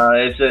no.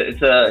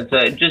 It's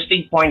an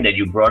interesting point that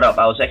you brought up.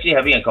 I was actually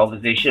having a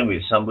conversation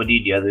with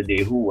somebody the other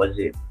day. Who was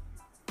it?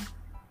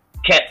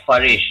 Kat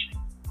Farish.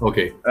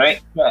 Okay.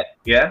 Right? Kat,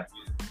 yeah.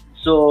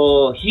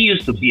 So he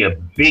used to be a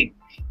big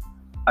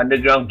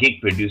underground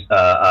gig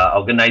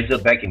organizer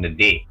back in the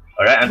day.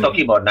 All right, I'm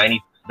talking about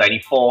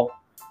 1994,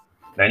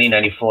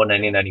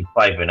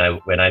 1995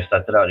 when I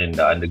started out in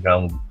the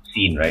underground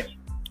scene, right?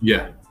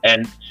 Yeah.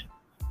 And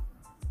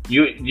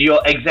your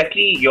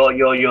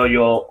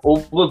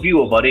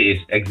overview about it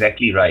is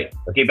exactly right.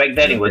 Okay, back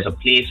then it was a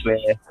place where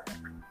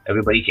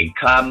everybody can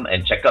come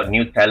and check out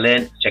new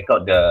talent, check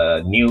out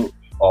the new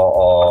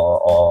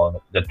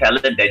or the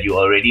talent that you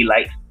already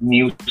like,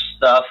 new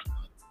stuff.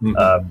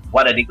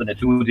 What are they going to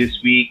do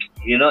this week?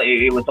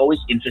 It was always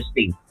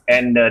interesting.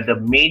 And the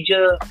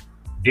major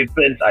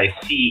difference I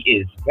see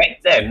is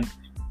back then,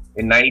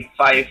 in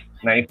 94,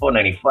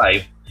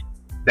 95,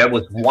 there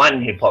was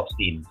one hip-hop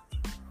scene.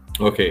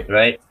 Okay.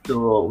 Right?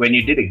 So when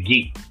you did a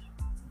gig,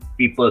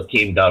 people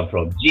came down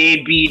from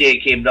JB, they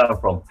came down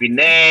from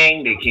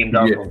Penang, they came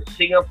down from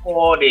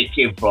Singapore, they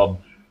came from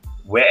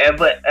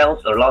wherever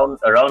else around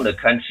the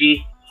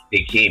country,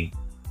 they came.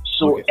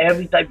 So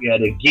every time you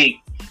had a gig,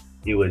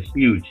 it was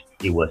huge.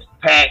 It was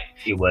packed.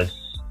 It was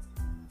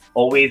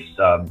always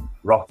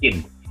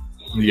rocking.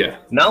 Yeah.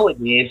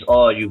 Nowadays,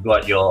 you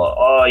got your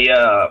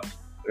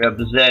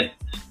represent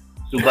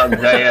Subang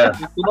Jaya.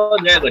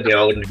 Subang Jaya got their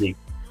own gig.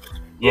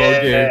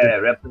 Yeah,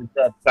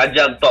 represent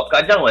Kajang Top.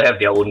 Kajang will have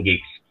their own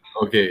gigs.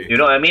 Okay. You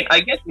know what I mean? I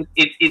guess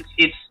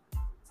it's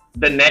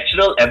the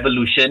natural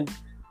evolution.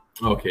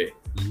 Okay.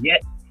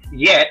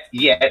 Yet,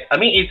 I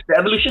mean, it's the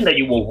evolution that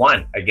you will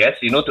want, I guess,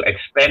 to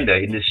expand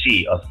the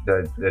industry of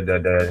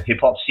the hip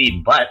hop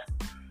scene. But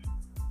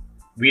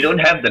we don't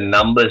have the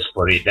numbers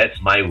for it. That's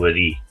my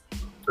worry,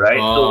 right?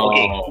 So,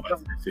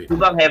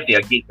 Subang have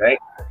their gig, right?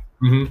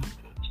 Mm-hmm.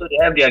 So they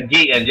have their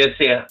gig and just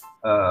say,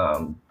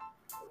 I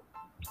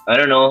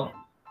don't know,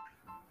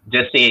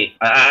 just say,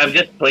 I'm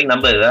just throwing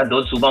numbers.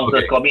 Don't Subang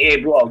Okay. first call me,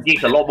 hey bro, our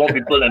gigs a lot more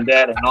people than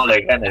that and all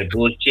that kind of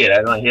bullshit.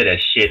 I don't hear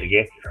that shit,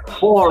 okay?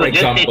 For So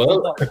just say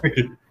example.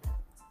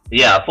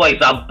 yeah, for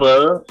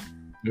example,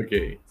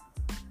 Okay.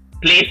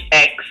 Place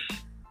X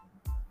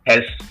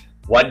has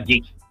one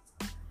gig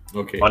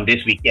Okay. on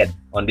this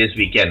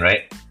weekend,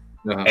 right?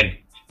 Uh-huh. And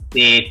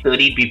say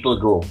 30 people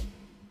go.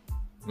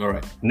 All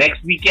right.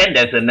 Next weekend,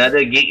 there's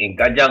another gig in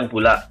Kajang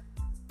pula.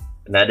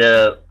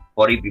 Another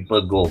 40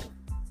 people go.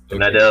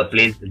 Another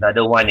place,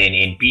 another one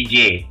in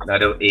PJ,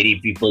 another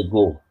 80 people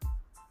go.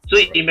 So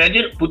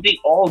imagine putting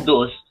all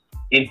those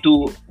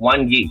into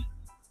one gig.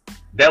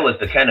 That was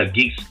the kind of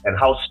gigs and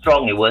how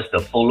strong it was,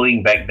 the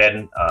following back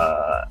then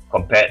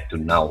compared to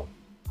now.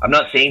 I'm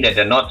not saying that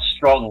they're not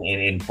strong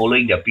in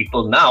following their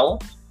people now,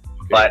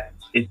 but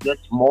it's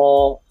just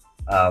more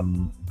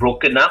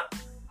broken up.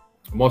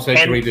 More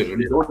saturated.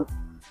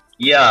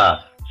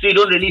 Yeah. So you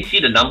don't really see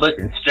the numbers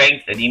in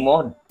strength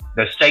anymore,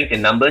 the strength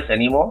in numbers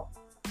anymore.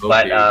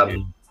 But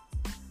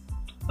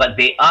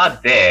they are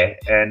there,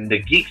 and the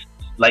gigs,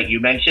 like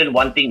you mentioned,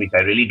 one thing which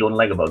I really don't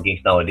like about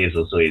gigs nowadays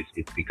also is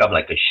it's become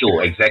like a show,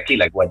 exactly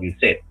like what you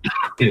said.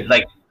 It's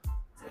like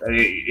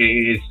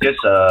it's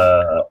just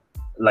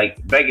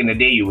like back in the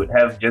day you would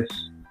have just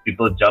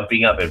people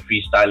jumping up and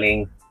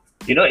freestyling.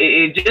 You know,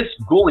 it just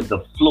go with the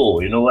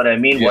flow. You know what I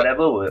mean? Yeah.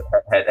 Whatever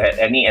had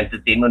any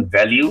entertainment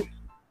value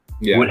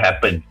would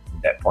happen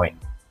at that point.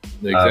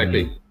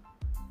 Exactly.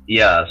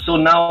 Yeah, so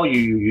now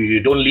you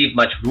don't leave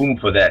much room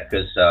for that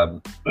because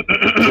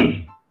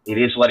it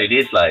is what it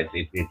is. Like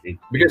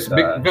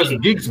because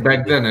gigs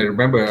back then, I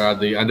remember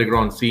the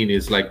underground scene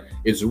is like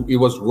it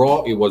was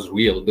raw, it was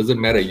real. It doesn't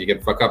matter. You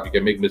can fuck up, you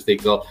can make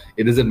mistakes. All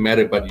it doesn't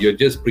matter. But you're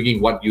just bringing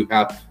what you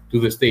have to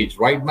the stage.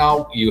 Right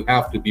now, you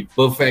have to be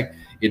perfect.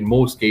 In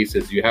most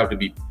cases, you have to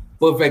be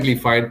perfectly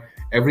fine.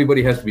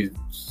 Everybody has to be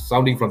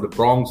sounding from the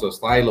Bronx or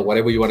style or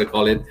whatever you want to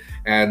call it,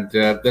 and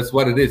that's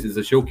what it is. It's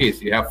a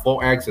showcase. You have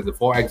 4 acts and the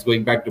 4 acts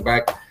going back to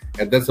back,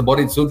 and that's about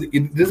it. So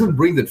it doesn't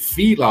bring that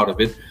feel out of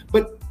it.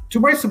 But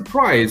to my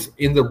surprise,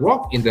 in the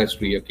rock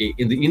industry,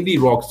 in the indie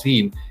rock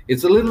scene,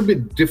 it's a little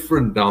bit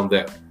different down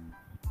there.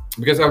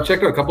 Because I've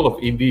checked out a couple of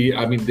indie.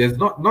 I mean, there's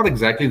not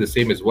exactly the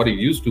same as what it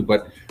used to,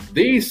 but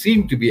they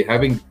seem to be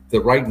having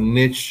the right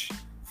niche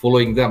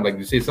following them. Like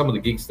you say, some of the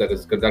gigs that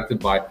is conducted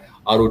by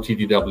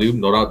ROTTW,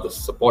 no doubt the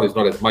support is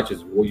not as much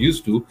as we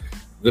used to.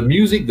 The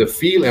music, the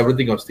feel,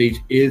 everything on stage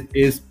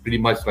is pretty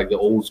much like the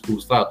old school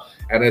style.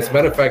 And as a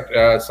matter of fact,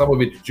 some of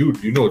it,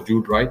 Jude, you know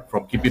Jude, right?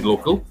 From Keep It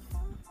Local.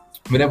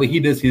 Whenever he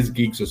does his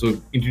gigs, so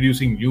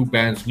introducing new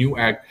bands, new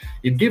act,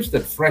 it gives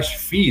that fresh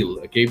feel,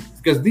 okay?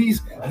 Because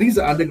these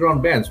are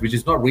underground bands, which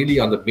is not really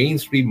on the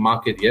mainstream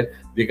market yet.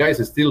 The guys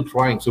are still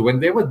trying. So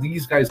whenever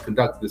these guys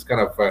conduct this kind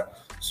of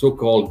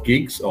so-called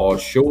gigs or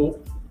show,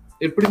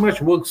 it pretty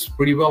much works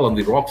pretty well on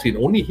the rock scene.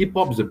 Only hip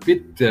hop is a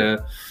bit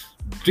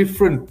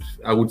different,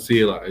 I would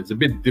say. It's a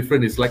bit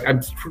different. It's like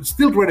I'm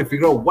still trying to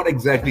figure out what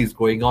exactly is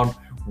going on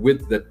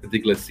with that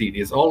particular scene.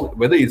 It's all,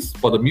 whether it's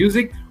for the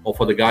music or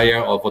for the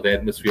Gaia or for the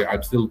atmosphere,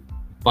 I'm still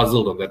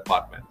puzzled on that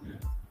part, man.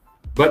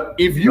 But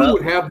if you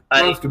would have the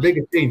chance to make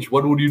a change,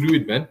 what would you do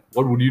it, man?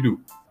 What would you do?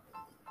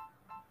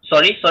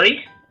 Sorry?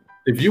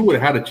 If you would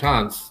have had a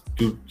chance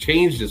to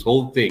change this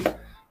whole thing,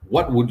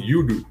 what would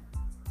you do?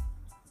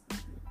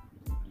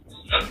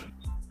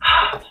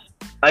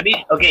 I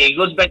mean, okay, it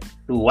goes back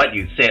to what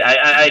you said.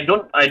 I'm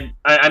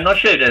not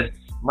sure if there's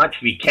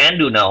much we can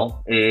do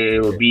now.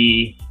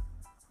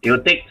 It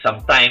will take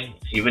some time,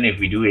 even if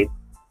we do it.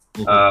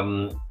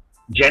 Mm-hmm.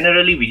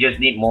 Generally, we just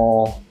need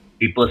more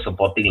people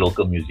supporting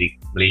local music,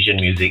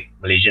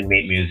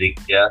 Malaysian-made music.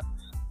 Yeah,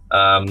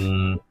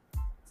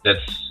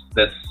 that's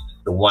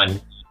the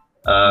one.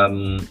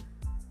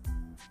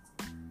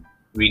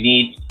 We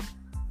need.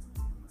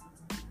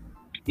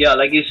 Yeah,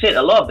 like you said,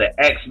 a lot of the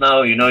acts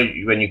now, you know,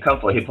 when you come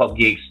for hip-hop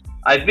gigs,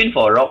 I've been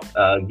for a rock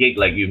gig,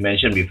 like you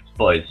mentioned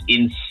before. It's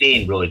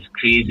insane, bro. It's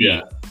crazy.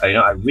 Yeah. You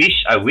know, I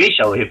wish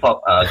our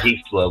hip-hop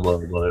gigs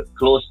were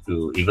close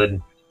to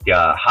even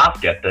half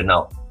their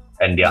turnout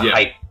and their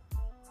hype.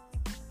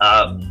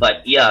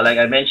 But yeah, like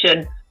I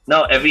mentioned,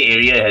 now every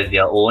area has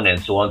their own and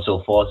so on and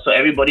so forth. So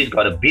everybody's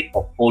got a bit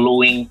of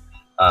following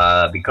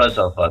because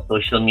of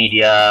social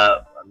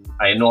media.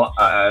 I know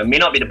I may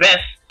not be the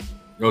best,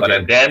 but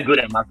I'm damn good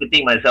at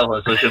marketing myself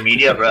on social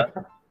media, bro.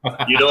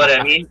 You know what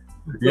I mean?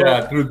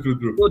 Yeah, true.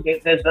 So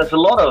there's a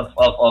lot of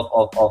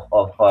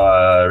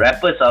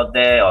rappers out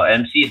there or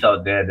MCs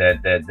out there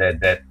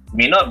that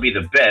may not be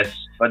the best,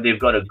 but they've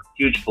got a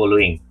huge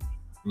following.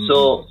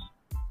 So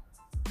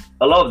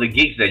a lot of the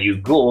gigs that you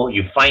go,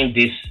 you find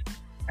this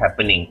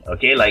happening.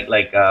 Okay, like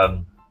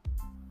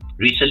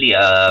recently,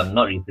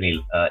 not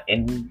recently,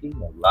 ending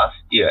of last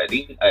year, I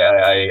think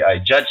I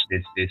judged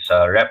this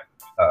rap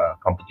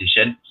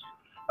competition.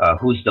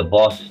 Who's the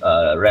Boss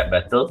rap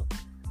battle.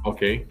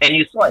 Okay. And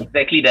you saw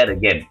exactly that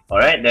again. All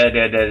right.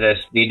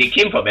 They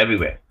came from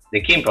everywhere.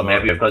 They came from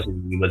everywhere because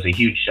it was a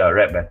huge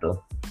rap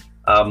battle.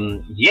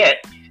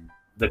 Yet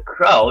the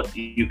crowd,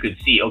 you could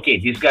see, okay,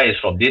 this guy is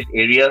from this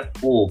area.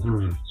 Oh,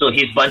 so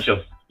his bunch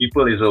of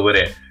people is over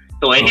there.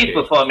 So when he's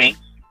performing,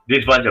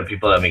 this bunch of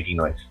people are making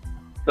noise.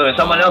 So when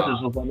someone else is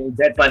performing,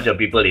 that bunch of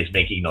people is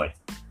making noise.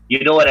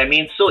 You know what I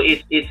mean? So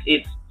it's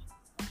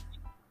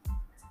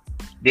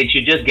they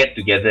should just get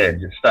together and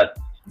just start.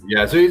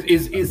 Yeah, so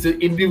it's the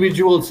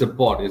individual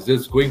support. It's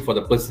just going for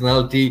the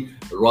personality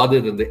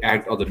rather than the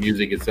act or the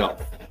music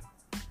itself.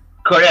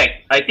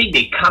 Correct. I think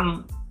they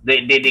come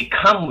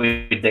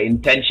with the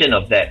intention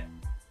of that.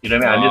 You know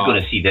what I mean? I'm just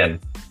going to see them.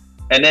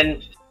 And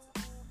then,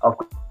 of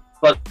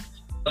course,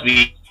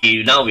 we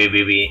now with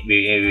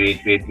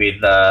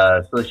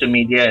social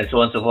media and so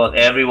on and so forth,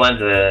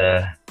 everyone's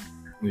a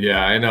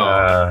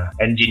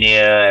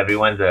engineer,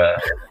 everyone's a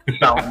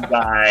sound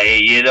guy.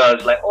 You know,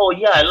 it's like, oh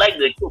yeah, I like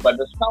the show, but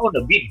the sound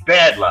a bit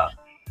bad, lah.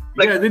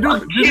 Like, yeah, they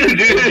don't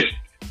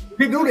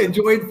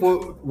enjoy it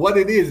for what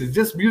it is. It's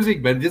just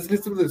music, man. Just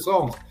listen to the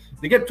songs.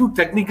 They get too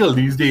technical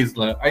these days,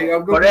 lah.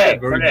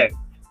 Correct.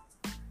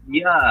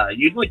 Yeah,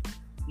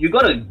 you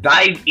got to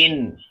dive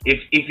in.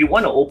 If you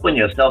want to open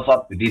yourself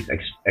up to this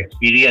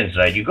experience,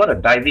 right, you got to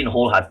dive in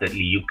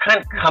wholeheartedly. You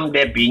can't come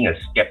there being a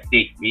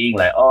skeptic, being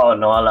like, oh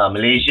no lah,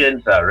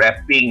 Malaysians are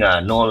rapping,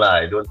 no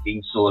lah, I don't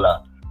think so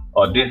lah,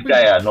 or this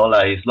guy no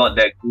lah, he's not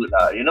that good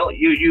lah. You know,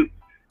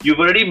 you've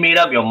already made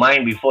up your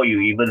mind before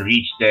you even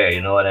reach there.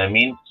 You know what I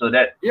mean? So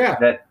that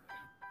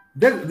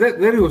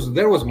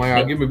was my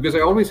argument, because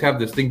I always have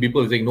this thing,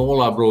 people saying, no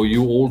lah bro,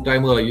 you old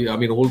timer, I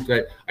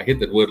hate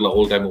that word lah,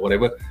 old timer,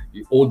 whatever.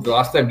 The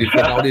last time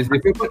different, nowadays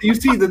different. But you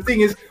see, the thing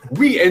is,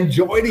 we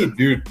enjoyed it,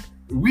 dude.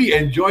 We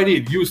enjoyed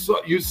it. You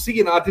see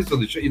an artist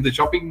in the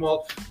shopping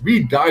mall,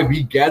 we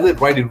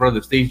gathered right in front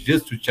of the stage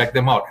just to check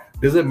them out.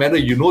 Doesn't matter,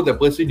 you know the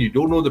person, you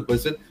don't know the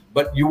person,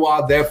 but you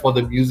are there for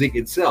the music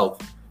itself.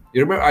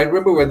 I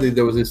remember when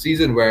there was a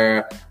season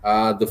where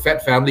the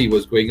Fat Family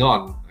was going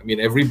on. I mean,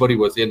 everybody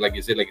was in, like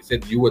you said,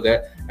 you were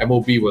there,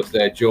 MOB was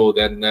there, Joe,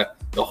 then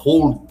the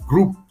whole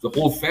group, the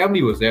whole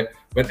family was there.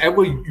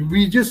 Whenever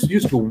we just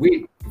used to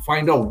wait to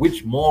find out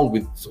which mall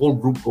with this whole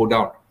group go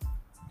down.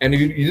 And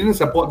you didn't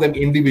support them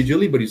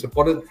individually, but you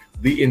supported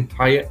the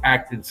entire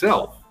act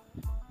itself.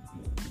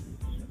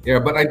 Yeah,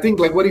 but I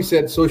think, like what he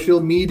said, social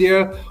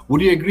media,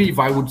 would you agree if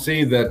I would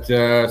say that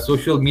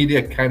social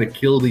media kind of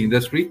killed the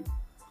industry?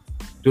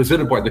 To a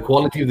certain point, the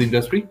quality of the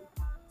industry?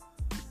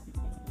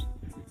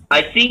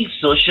 I think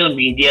social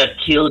media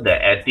killed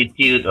the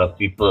attitude of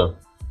people.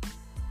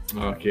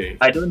 Okay.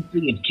 I don't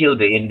think it killed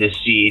the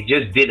industry. It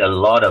just did a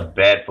lot of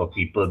bad for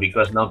people,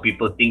 because now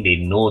people think they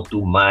know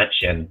too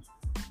much, and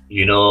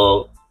you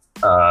know,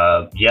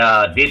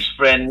 this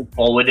friend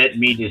forwarded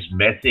me this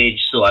message,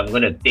 so I'm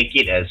gonna take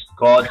it as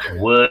God's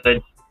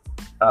word.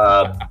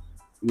 That's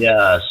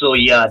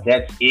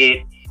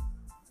it.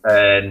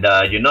 And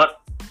you're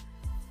not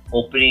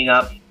opening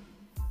up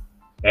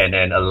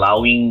and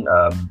allowing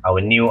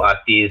our new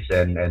artists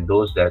and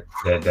those that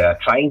are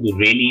trying to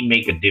really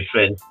make a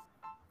difference,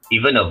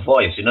 even a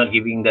voice. You're not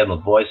giving them a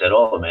voice at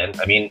all, man.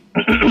 I mean,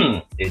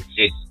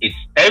 it's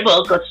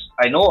terrible, because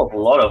I know of a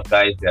lot of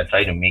guys that are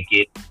trying to make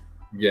it.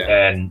 Yeah.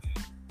 And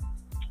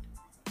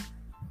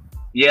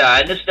yeah,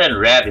 I understand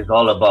rap is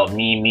all about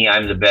me,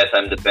 I'm the best,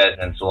 and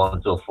so on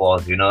and so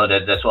forth. You know,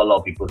 that's what a lot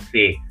of people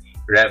say.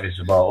 Rap is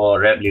about,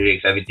 rap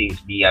lyrics, everything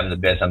is me, I'm the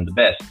best.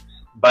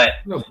 But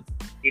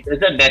it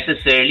doesn't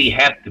necessarily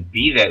have to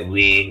be that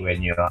way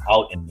when you're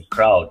out in the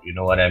crowd. You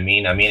know what I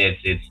mean? I mean,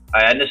 it's.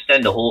 I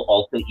understand the whole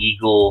alter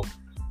ego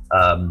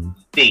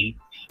thing,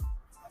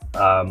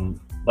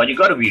 but you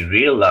got to be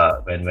real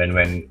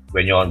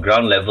when you're on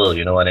ground level.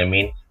 You know what I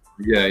mean?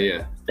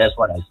 Yeah. That's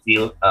what I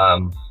feel.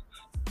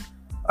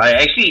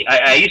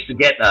 I used to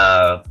get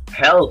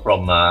hell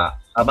from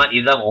Ahmad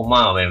Izam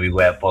Omar when we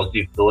were at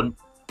Positive Tone.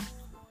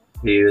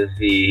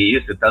 He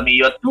used to tell me,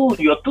 you're too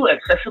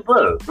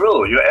accessible,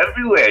 bro. You're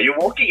everywhere. You're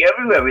walking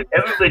everywhere with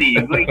everybody.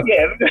 You're going here,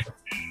 everywhere.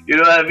 You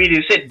know what I mean?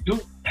 He said, do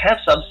have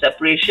some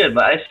separation.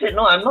 But I said,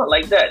 no, I'm not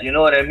like that. You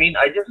know what I mean?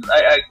 I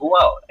go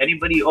out.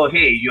 Anybody, oh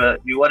hey, you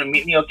want to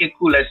meet me? Okay,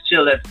 cool. Let's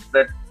chill. Let's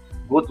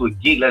go to a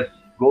gig. Let's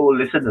go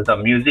listen to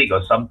some music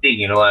or something.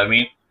 You know what I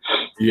mean?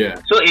 Yeah.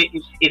 So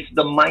it's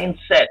the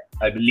mindset,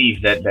 I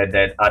believe, that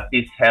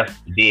artists have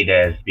today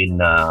that has been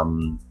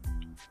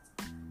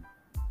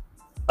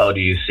how do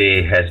you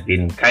say, has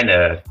been kind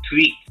of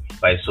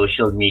tweaked by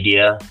social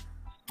media.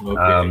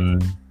 Okay.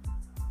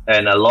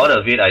 And a lot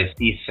of it I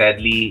see,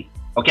 sadly,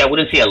 I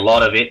wouldn't say a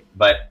lot of it,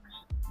 but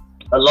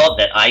a lot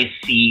that I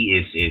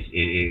see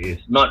is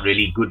not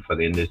really good for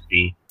the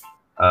industry.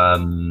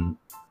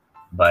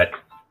 But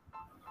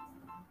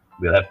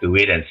we'll have to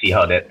wait and see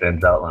how that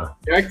turns out.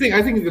 Yeah,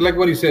 I think like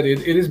what you said,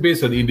 it is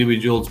based on the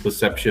individual's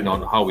perception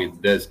on how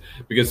it does.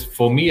 Because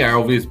for me, I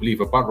always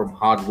believe, apart from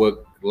hard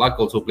work, luck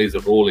also plays a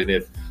role in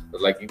it,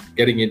 like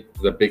getting into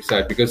the big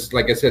side. Because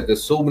like I said,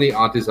 there's so many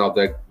artists out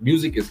there.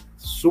 Music is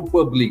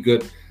superbly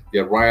good.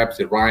 Their raps,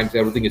 their rhymes,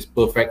 everything is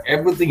perfect.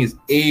 Everything is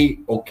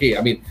okay.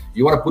 I mean,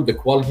 you want to put the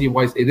quality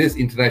wise, it is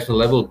international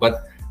level,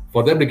 but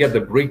for them to get the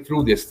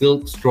breakthrough, they're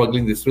still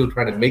struggling. They're still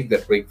trying to make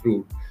that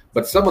breakthrough.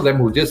 But some of them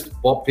who just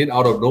popped in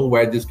out of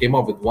nowhere, just came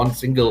up with one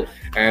single,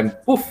 and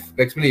poof,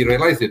 next minute you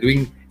realize they're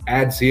doing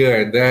ads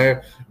here and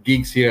there,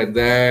 gigs here and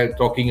there,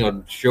 talking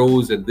on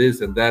shows and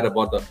this and that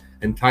about the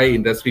entire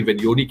industry when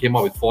you only came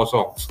out with 4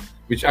 songs,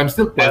 which I'm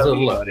still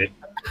puzzled.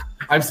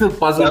 I'm still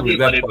puzzled with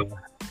that.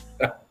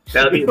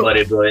 Tell me about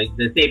it, bro. It's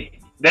the same.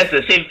 That's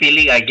the same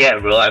feeling I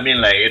get, bro. I mean,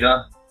 like, you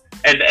know,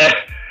 and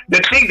the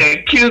thing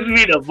that kills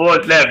me the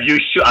most,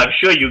 I'm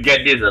sure you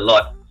get this a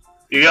lot.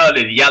 You know,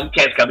 these young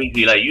cats coming to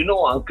you like, you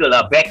know, uncle,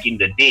 back in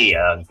the day,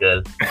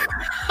 uncle.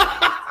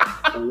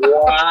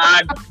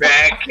 One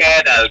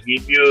backhand I'll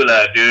give you,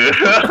 dude.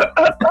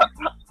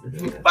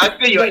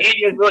 Uncle, you're 8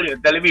 years old, you're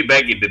telling me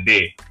back in the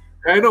day.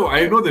 I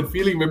know that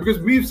feeling, man, because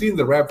we've seen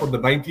the rap from the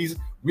 90s,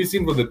 we've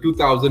seen from the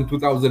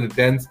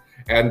 2010s,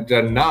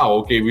 and now,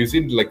 okay, we've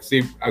seen, like,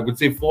 I would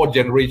say 4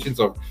 generations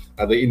of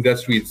the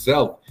industry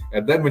itself.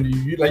 And then when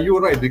you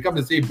were right, they come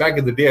and say back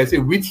in the day, I say,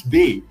 which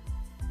day?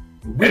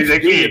 Which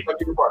day you're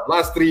talking about?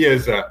 Last 3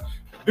 years,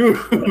 dude,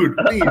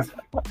 please.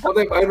 For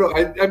them, I know.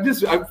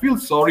 I feel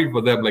sorry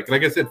for them. Like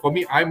I said, for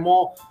me, I'm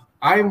more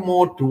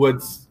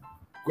towards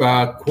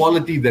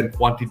quality than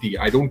quantity.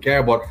 I don't care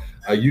about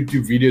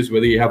YouTube videos,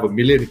 whether you have 1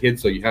 million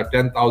hits or you have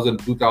 10,000,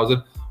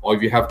 2,000, or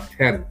if you have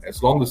 10.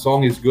 As long as the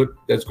song is good,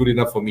 that's good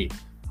enough for me.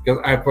 Because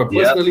I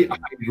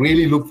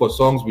really look for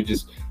songs which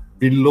is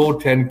below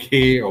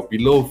 10K or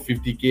below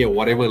 50K or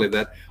whatever like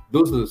that.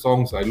 Those are the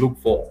songs I look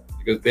for,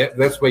 because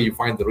that's where you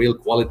find the real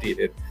quality in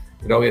it.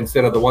 You know,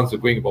 instead of the ones that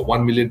are going about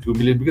 1 million, 2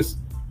 million, because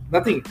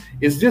nothing.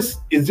 It's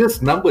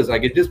just numbers. I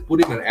can just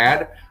put in an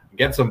ad,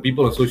 get some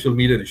people on social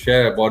media to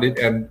share about it,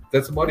 and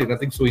that's about it.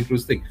 Nothing so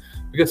interesting.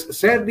 Because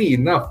sadly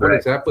enough, what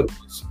has happened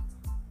is,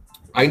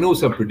 I know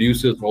some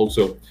producers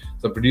also,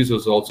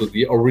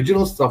 the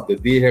original stuff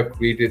that they have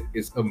created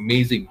is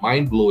amazing,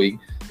 mind-blowing.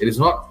 It is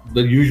not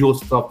the usual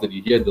stuff that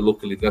you hear in the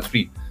local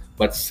industry.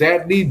 But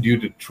sadly, due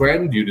to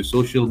trend, due to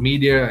social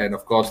media, and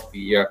of course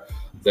the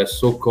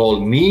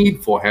so-called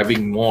need for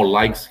having more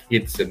likes,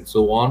 hits, and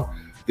so on,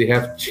 they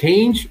have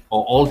changed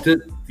or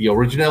altered the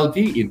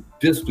originality in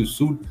just to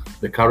suit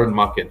the current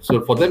market.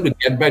 So for them to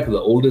get back to the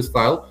older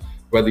style,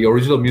 where the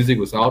original music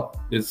was out,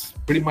 is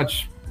pretty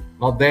much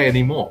not there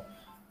anymore.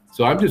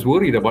 So I'm just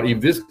worried about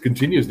if this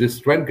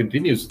trend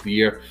continues,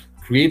 the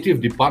creative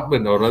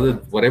department, or rather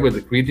whatever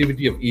the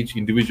creativity of each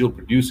individual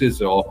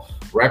producers or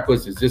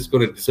rappers, is just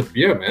going to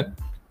disappear, man.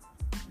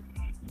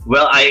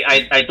 Well,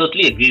 I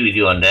totally agree with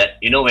you on that.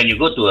 You know, when you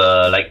go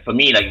to for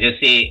me, like,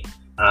 just say,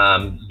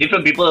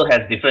 different people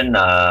have different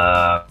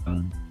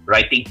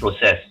writing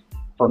process.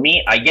 For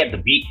me, I get the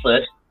beat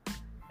first,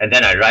 and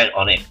then I write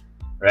on it,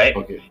 right?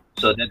 Okay.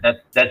 So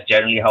that's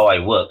generally how I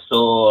work. So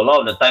a lot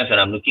of the times when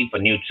I'm looking for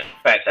new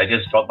tracks, I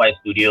just drop by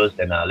studios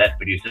and let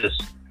producers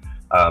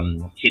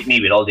hit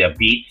me with all their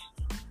beats.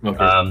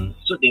 Okay.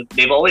 So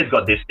they've always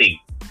got this thing.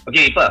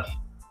 Okay, Ifa,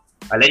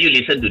 I'll let you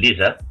listen to this,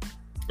 huh?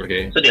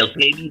 Okay. So they'll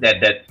play me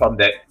that from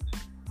that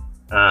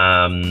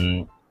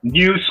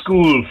new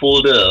school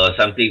folder or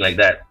something like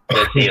that.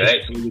 Let's say,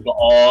 right? So you got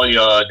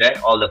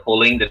all the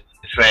following the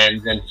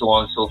trends and so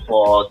on and so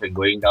forth, and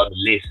going down the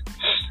list.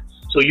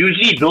 So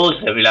usually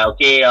those will be like,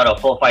 okay, out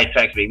of 4 or 5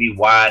 tracks, maybe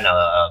one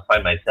I'll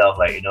find myself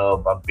like, you know,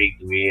 bumping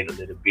to it a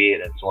little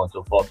bit and so on and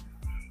so forth.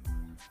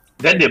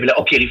 Then they'll be like,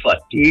 okay,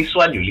 Rifat, this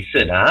one you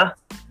listen, huh?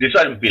 This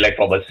one will be like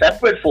from a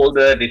separate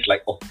folder. This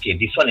like, okay,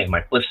 this one is my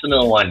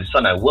personal one. This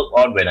one I work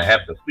on when I have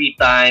the free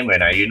time,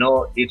 when I, you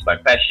know, it's my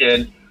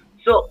passion.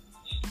 So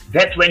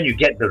that's when you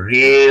get the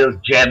real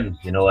gems,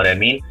 you know what I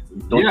mean?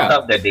 Those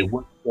stuff that they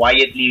work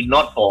quietly,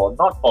 not for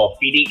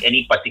feeding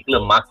any particular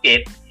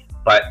market,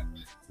 but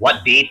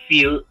what they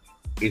feel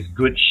is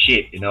good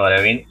shit, you know what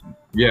I mean?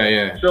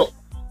 Yeah.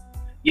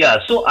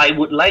 So I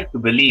would like to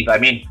believe, I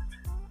mean,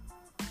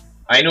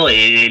 I know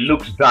it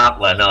looks dark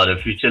right now, the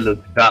future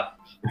looks dark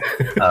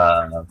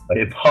for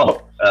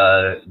hip-hop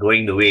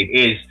going the way it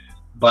is,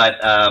 but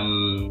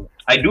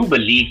I do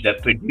believe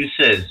that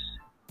producers,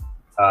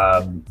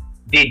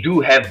 they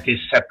do have this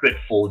separate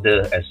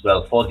folder as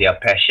well for their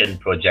passion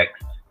projects.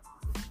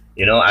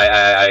 You know,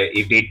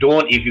 if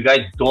you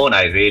guys don't,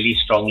 I really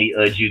strongly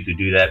urge you to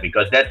do that,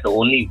 because that's the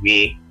only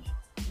way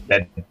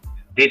that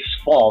this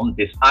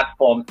art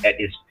form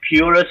at its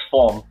purest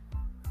form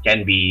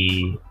can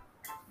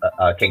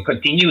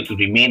continue to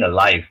remain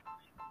alive.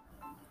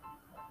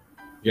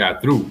 Yeah,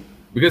 true.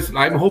 Because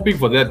I'm hoping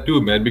for that too,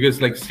 man.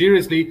 Because, like,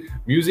 seriously,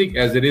 music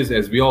as it is,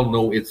 as we all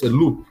know, it's a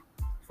loop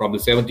from the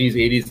 70s,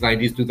 80s,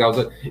 90s,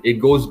 2000. It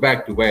goes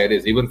back to where it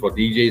is, even for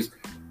DJs.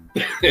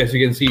 As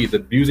you can see,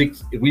 the music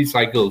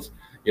recycles,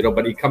 you know,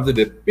 but it comes in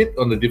a bit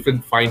on a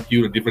different fine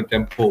tune, a different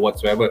tempo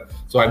whatsoever.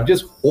 So I'm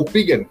just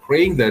hoping and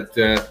praying that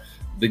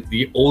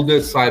the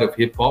older side of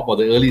hip hop, or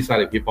the early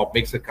side of hip hop,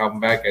 makes a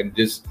comeback and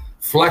just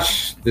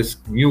flush this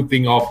new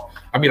thing off.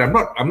 I mean, I'm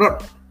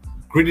not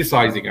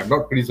criticizing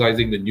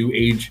the new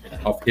age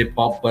of hip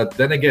hop, but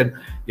then again,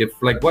 if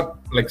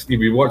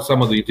we watch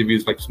some of the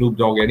interviews, like Snoop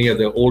Dogg, any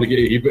other old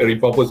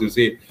hip hoppers who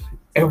say,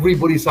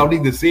 everybody's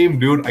sounding the same,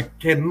 dude. I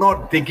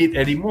cannot take it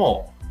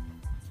anymore.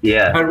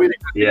 Yeah. I really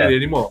can't take it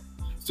anymore.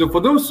 So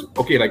for those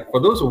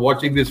who are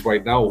watching this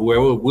right now,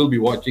 whoever will be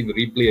watching the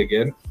replay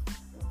again,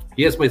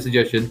 here's my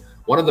suggestion.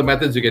 one of the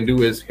methods you can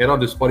do is head on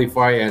to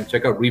Spotify and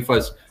check out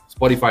Reefa's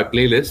Spotify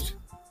playlist.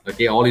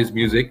 Okay, all his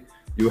music.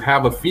 You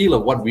have a feel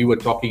of what we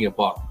were talking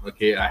about.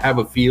 Okay, I have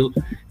a feel.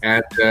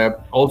 And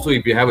also,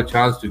 if you have a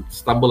chance to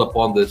stumble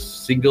upon the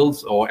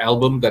singles or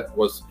album that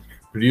was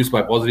produced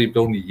by Positive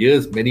Tone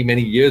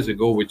many years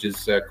ago, which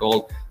is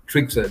called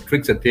Tricks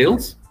and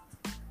Tales.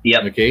 Yeah.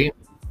 Okay,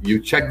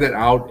 you check that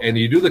out and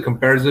you do the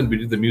comparison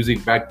between the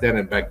music back then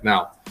and back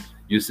now.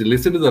 You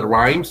listen to the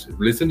rhymes,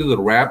 listen to the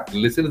rap,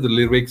 listen to the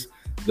lyrics,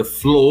 the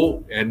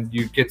flow, and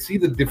you can see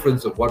the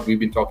difference of what we've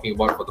been talking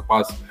about for the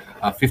past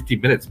 50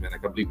 minutes, man. I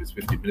can't believe it's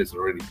 50 minutes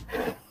already.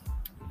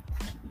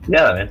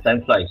 Yeah, man,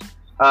 time flies.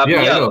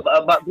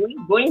 But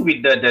going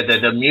with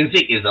the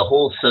music is a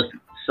whole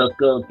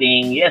circle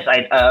thing. Yes,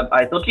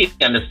 I totally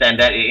understand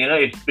that. You know,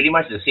 it's pretty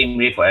much the same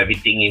way for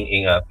everything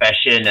in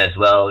fashion as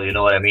well. You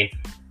know what I mean?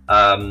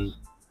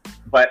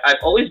 But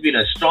I've always been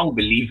a strong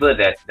believer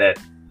that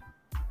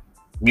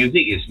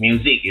music is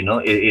music. You know,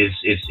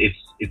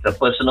 it's a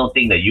personal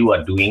thing that you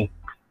are doing.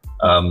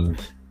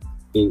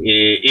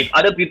 If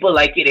other people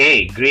like it,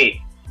 hey, great.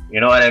 You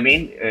know what I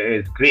mean?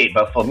 It's great.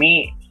 But for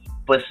me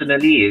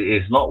personally,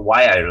 it's not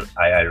why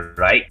I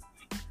write.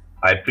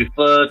 I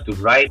prefer to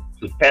write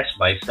to test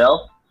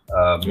myself.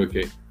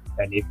 Okay.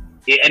 And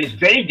it's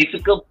very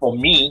difficult for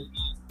me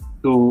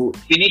to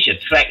finish a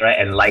track, right,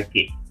 and like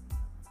it.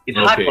 It's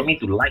hard for me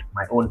to like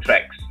my own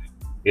tracks.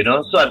 You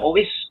know, so I'm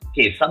always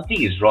something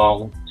is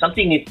wrong.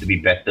 Something needs to be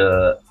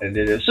better. And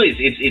so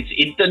it's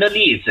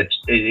internally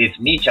it's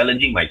me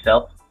challenging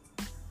myself.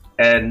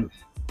 And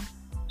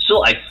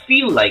so I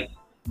feel like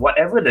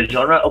whatever the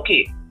genre,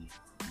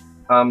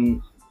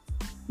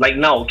 like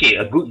now,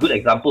 a good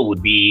example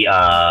would be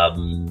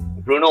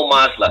Bruno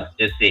Mars,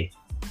 just say,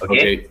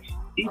 okay?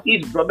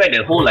 He's brought back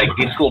the whole like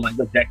disco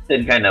Michael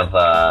Jackson kind of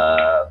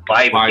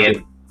vibe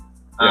again.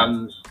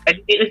 And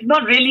it's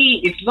not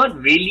really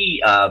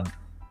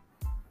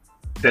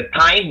the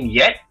time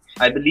yet,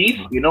 I believe.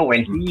 You know,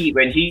 when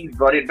he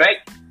brought it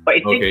back, but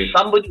it takes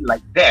somebody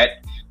like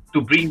that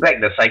to bring back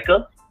the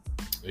cycle.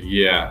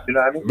 Yeah, you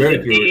know what I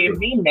mean? It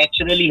may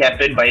naturally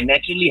happen, but it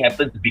naturally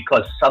happens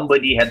because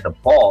somebody had the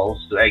balls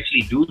to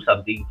actually do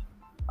something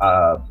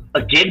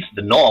against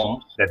the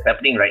norm that's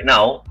happening right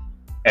now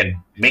and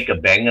make a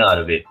banger out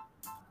of it.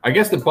 I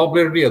guess the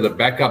popularity of the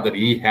backup that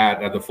he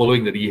had and the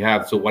following that he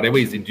had, so whatever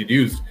he's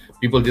introduced,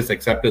 people just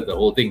accepted the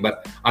whole thing.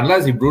 But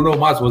unless Bruno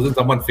Mars wasn't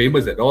someone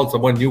famous at all,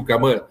 someone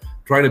newcomer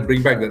trying to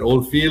bring back that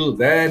old feel,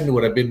 then it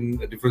would have been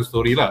a different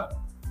story, lah.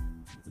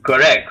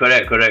 Correct.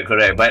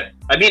 But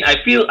I mean, I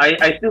still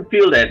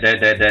feel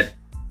that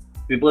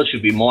people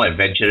should be more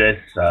adventurous,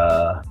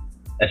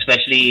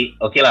 especially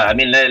I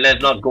mean,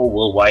 let's not go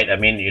worldwide. I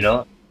mean, you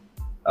know,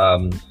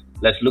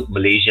 let's look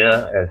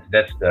Malaysia, as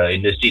that's the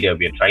industry that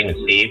we are trying to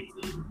save.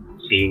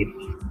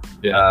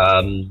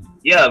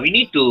 Yeah. We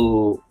need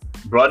to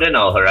broaden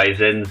our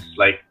horizons.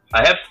 Like,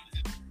 I have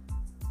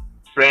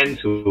friends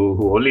who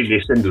only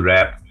listen to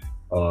rap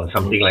or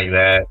something like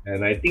that,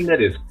 and I think that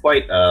is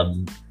quite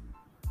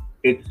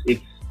it's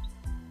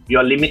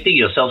you're limiting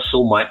yourself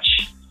so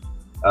much.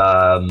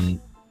 I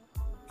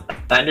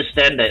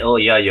understand that,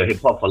 you're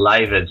hip hop for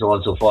life and so on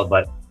and so forth,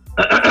 but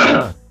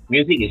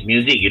music is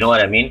music, you know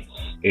what I mean?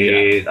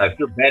 I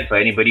feel bad for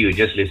anybody who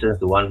just listens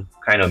to one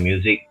kind of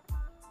music.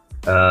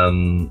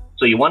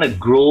 So you want to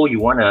grow, you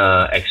want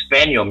to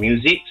expand your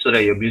music so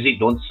that your music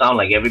don't sound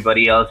like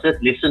everybody else's.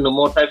 Listen to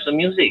more types of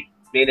music,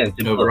 plain and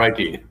simple.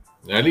 Variety.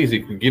 At least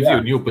it gives you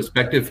a new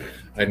perspective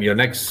and your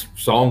next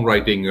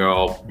songwriting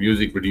or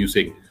music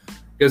producing.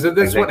 Because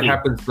that's what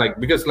happens.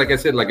 Because like I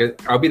said,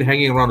 I've been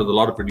hanging around with a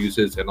lot of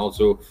producers and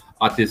also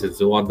artists and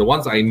so on. The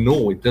ones I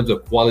know in terms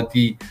of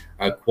quality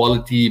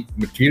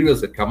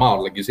materials that come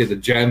out, like you say, the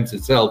gems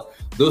itself,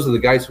 those are the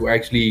guys who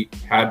actually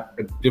had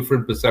a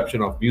different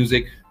perception of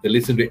music. They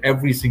listen to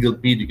every single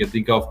beat you can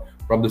think of,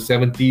 from the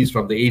 70s,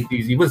 from the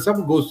 80s, even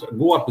some go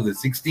up to the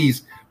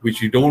 60s,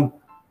 which you don't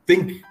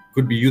think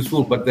could be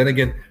useful, but then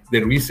again,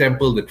 they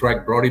resampled the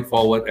track, brought it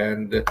forward,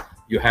 and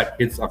you had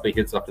hits after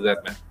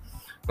that, man.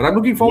 But I'm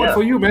looking forward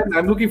for you, man.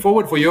 I'm looking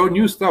forward for your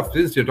new stuff.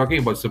 Since you're talking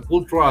about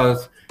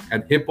Sepulturas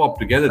and hip hop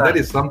together, that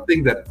is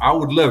something that I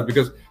would love,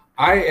 because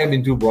I am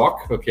into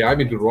rock. Okay,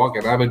 I'm into rock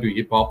and I'm into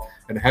hip hop,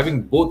 and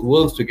having both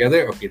worlds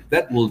together,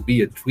 that will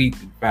be a treat,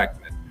 in fact,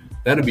 man.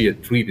 That'll be a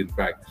treat, in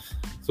fact.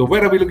 So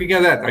where are we looking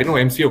at that? I know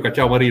MCO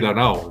Kacau Marila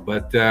now,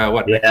 but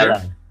what?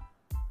 Yeah.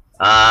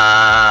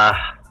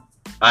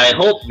 I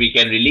hope we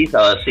can release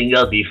our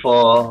single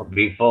before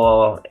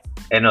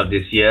end of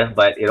this year,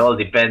 but it all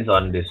depends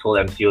on this whole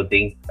MCO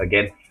thing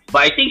again.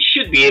 But I think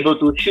should be able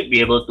to.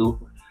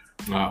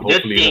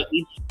 Hopefully.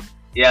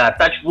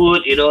 Touch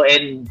wood,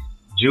 end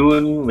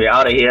June, we're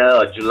out of here,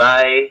 or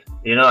July.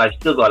 I've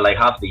still got like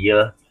half the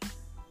year.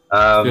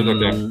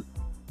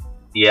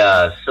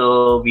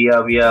 So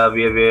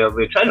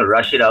we're trying to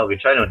rush it out. We're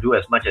trying to do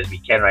as much as we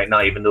can right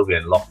now, even though we're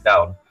in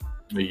lockdown.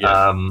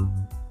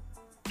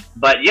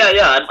 But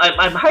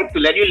I'm hyped to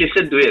let you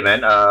listen to it,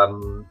 man.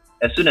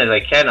 As soon as I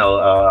can,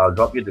 I'll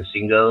drop you the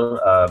single.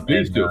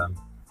 Please do.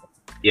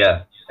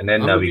 And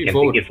then we can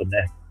take it from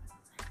there.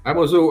 I'm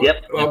also,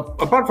 Yep.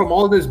 apart from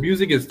all this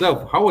music and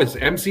stuff, how has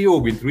MCO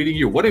been treating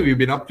you? What have you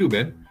been up to,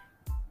 man?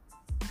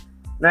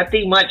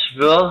 Nothing much,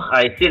 bro.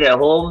 I sit at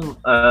home.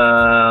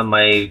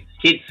 My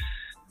kids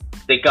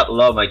take up a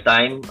lot of my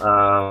time.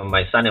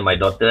 My son and my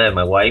daughter and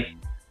my wife.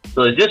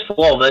 So it's just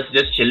four of us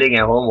just chilling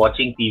at home,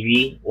 watching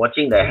TV,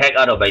 watching the heck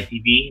out of my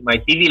TV. My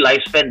TV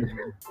lifespan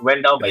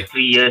went down by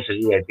 3 years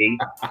already, I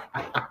think.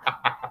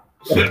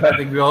 I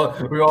think we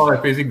all are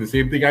facing the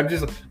same thing. I'm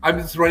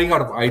just running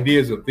out of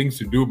ideas of things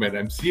to do, man.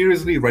 I'm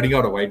seriously running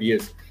out of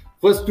ideas.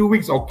 First 2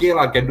 weeks, okay,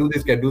 I can do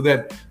this, can do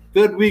that.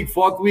 Third week,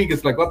 fourth week,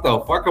 it's like, what the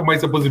fuck am I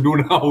supposed to do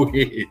now?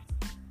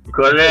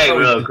 Correct,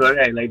 bro.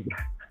 Correct.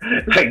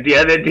 Like the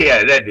other day,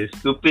 I read this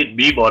stupid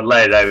meme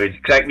online,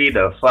 which cracked me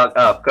the fuck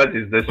up because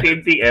it's the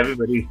same thing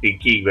everybody's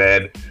thinking,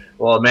 man.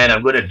 Oh man,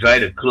 I'm gonna dry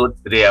the clothes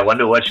today. I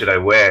wonder what should I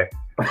wear.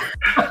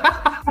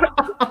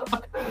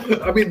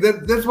 I mean,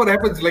 that's what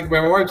happens. Like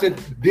my wife said,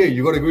 dear,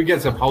 you got to go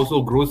get some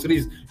household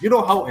groceries. You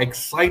know how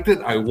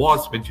excited I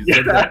was when she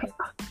said that?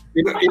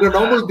 In a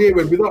normal day,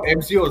 when without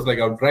MCO, it's like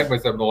I'll drag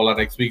myself no,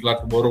 next week,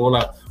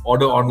 tomorrow,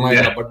 order online.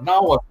 Yeah. But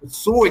now I'm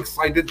so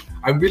excited.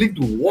 I'm willing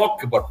to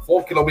walk about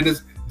 4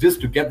 kilometers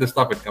just to get the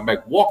stuff and come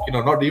back. Walk,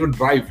 not even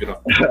drive,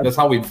 That's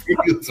how it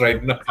feels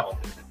right now.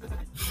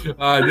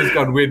 I just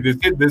can't wait. They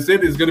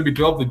said it's going to be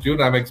 12th of June.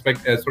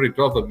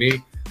 12th of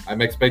May.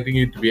 I'm expecting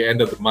it to be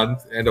end of the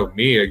month, end of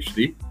May,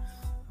 actually.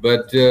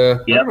 But I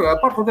don't know,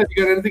 apart from that,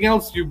 you got anything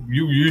else you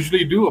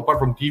usually do apart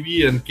from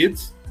TV and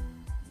kids?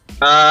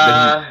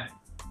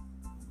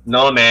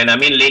 No, man. I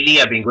mean,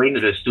 lately I've been going to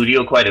the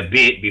studio quite a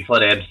bit before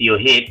the MCO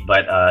hit,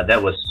 but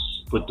that was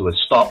put to a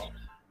stop.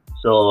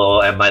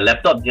 So, and my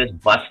laptop just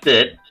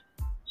busted.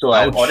 So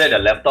I ordered a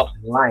laptop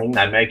online.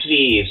 I'm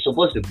actually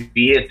supposed to be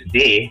here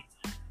today.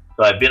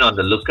 So I've been on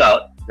the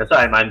lookout. That's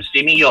why I'm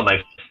streaming you on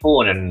my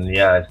phone, and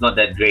yeah, it's not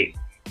that great.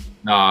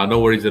 Nah, no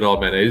worries at all,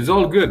 man. It's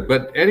all good.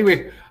 But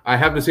anyway, I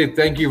have to say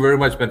thank you very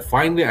much, man.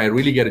 Finally, I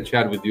really get a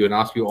chat with you and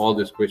ask you all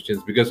these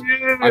questions because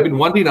I've been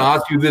wanting to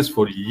ask you this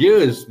for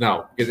years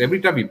now. Because every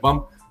time we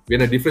bump, we're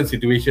in a different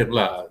situation.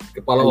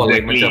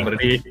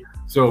 Exactly.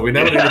 So we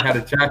never really had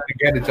a chance to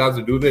get a chance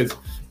to do this.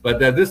 But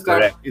this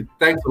time,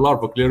 thanks a lot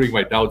for clearing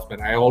my doubts,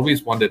 man. I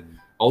always wondered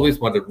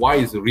why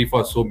is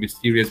Rifa so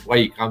mysterious? Why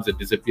he comes and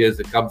disappears,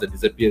 it comes and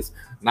disappears.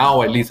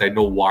 Now at least I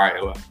know why.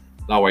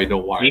 Now I know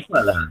why.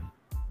 Rifa,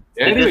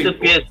 anyway,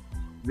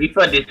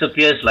 Rifa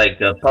disappears like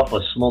a puff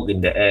of smoke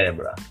in the air,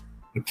 bro.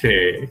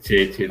 Okay.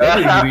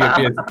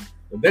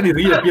 Then he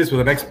reappears for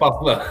the next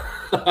puff.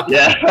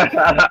 Yeah.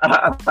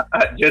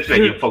 Just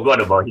when you forgot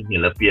about him,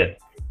 he'll appear.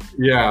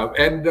 Yeah,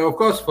 and of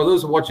course, for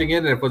those watching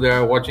in and for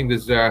watching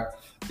this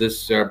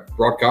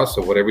broadcast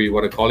or whatever you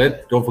want to call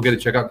it, don't forget to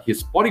check out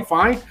his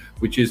Spotify,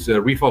 which is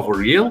Rifa for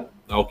Real.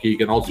 Okay, you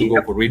can also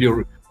go for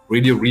Radio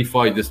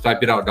Rifa. You just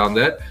type it out down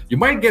there. You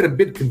might get a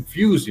bit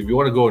confused if you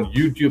want to go on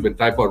YouTube and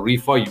type out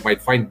Rifa. You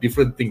might find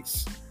different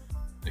things.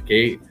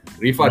 Okay,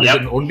 Rifa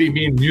doesn't only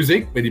mean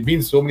music, but it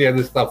means so many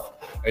other stuff,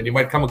 and you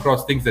might come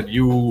across things that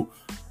you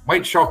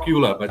might shock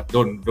you, but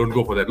don't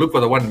go for that. Look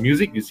for the one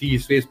music. You see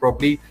his face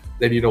properly,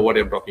 then you know what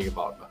I'm talking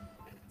about.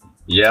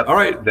 Yeah. All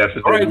right.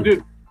 Definitely. All right,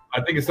 dude.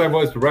 I think it's time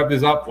for us to wrap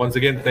this up. Once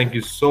again, thank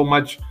you so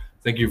much.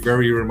 Thank you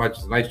very, very much.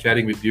 It's nice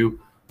chatting with you.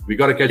 We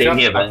got to catch up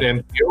after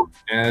MCO,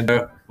 and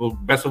well,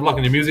 best of luck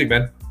in the music,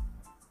 man.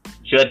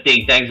 Sure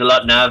thing. Thanks a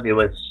lot, Nav. It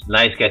was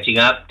nice catching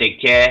up.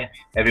 Take care,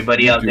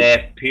 everybody out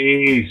there.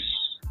 Peace.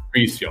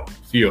 Peace, yo.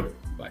 See you.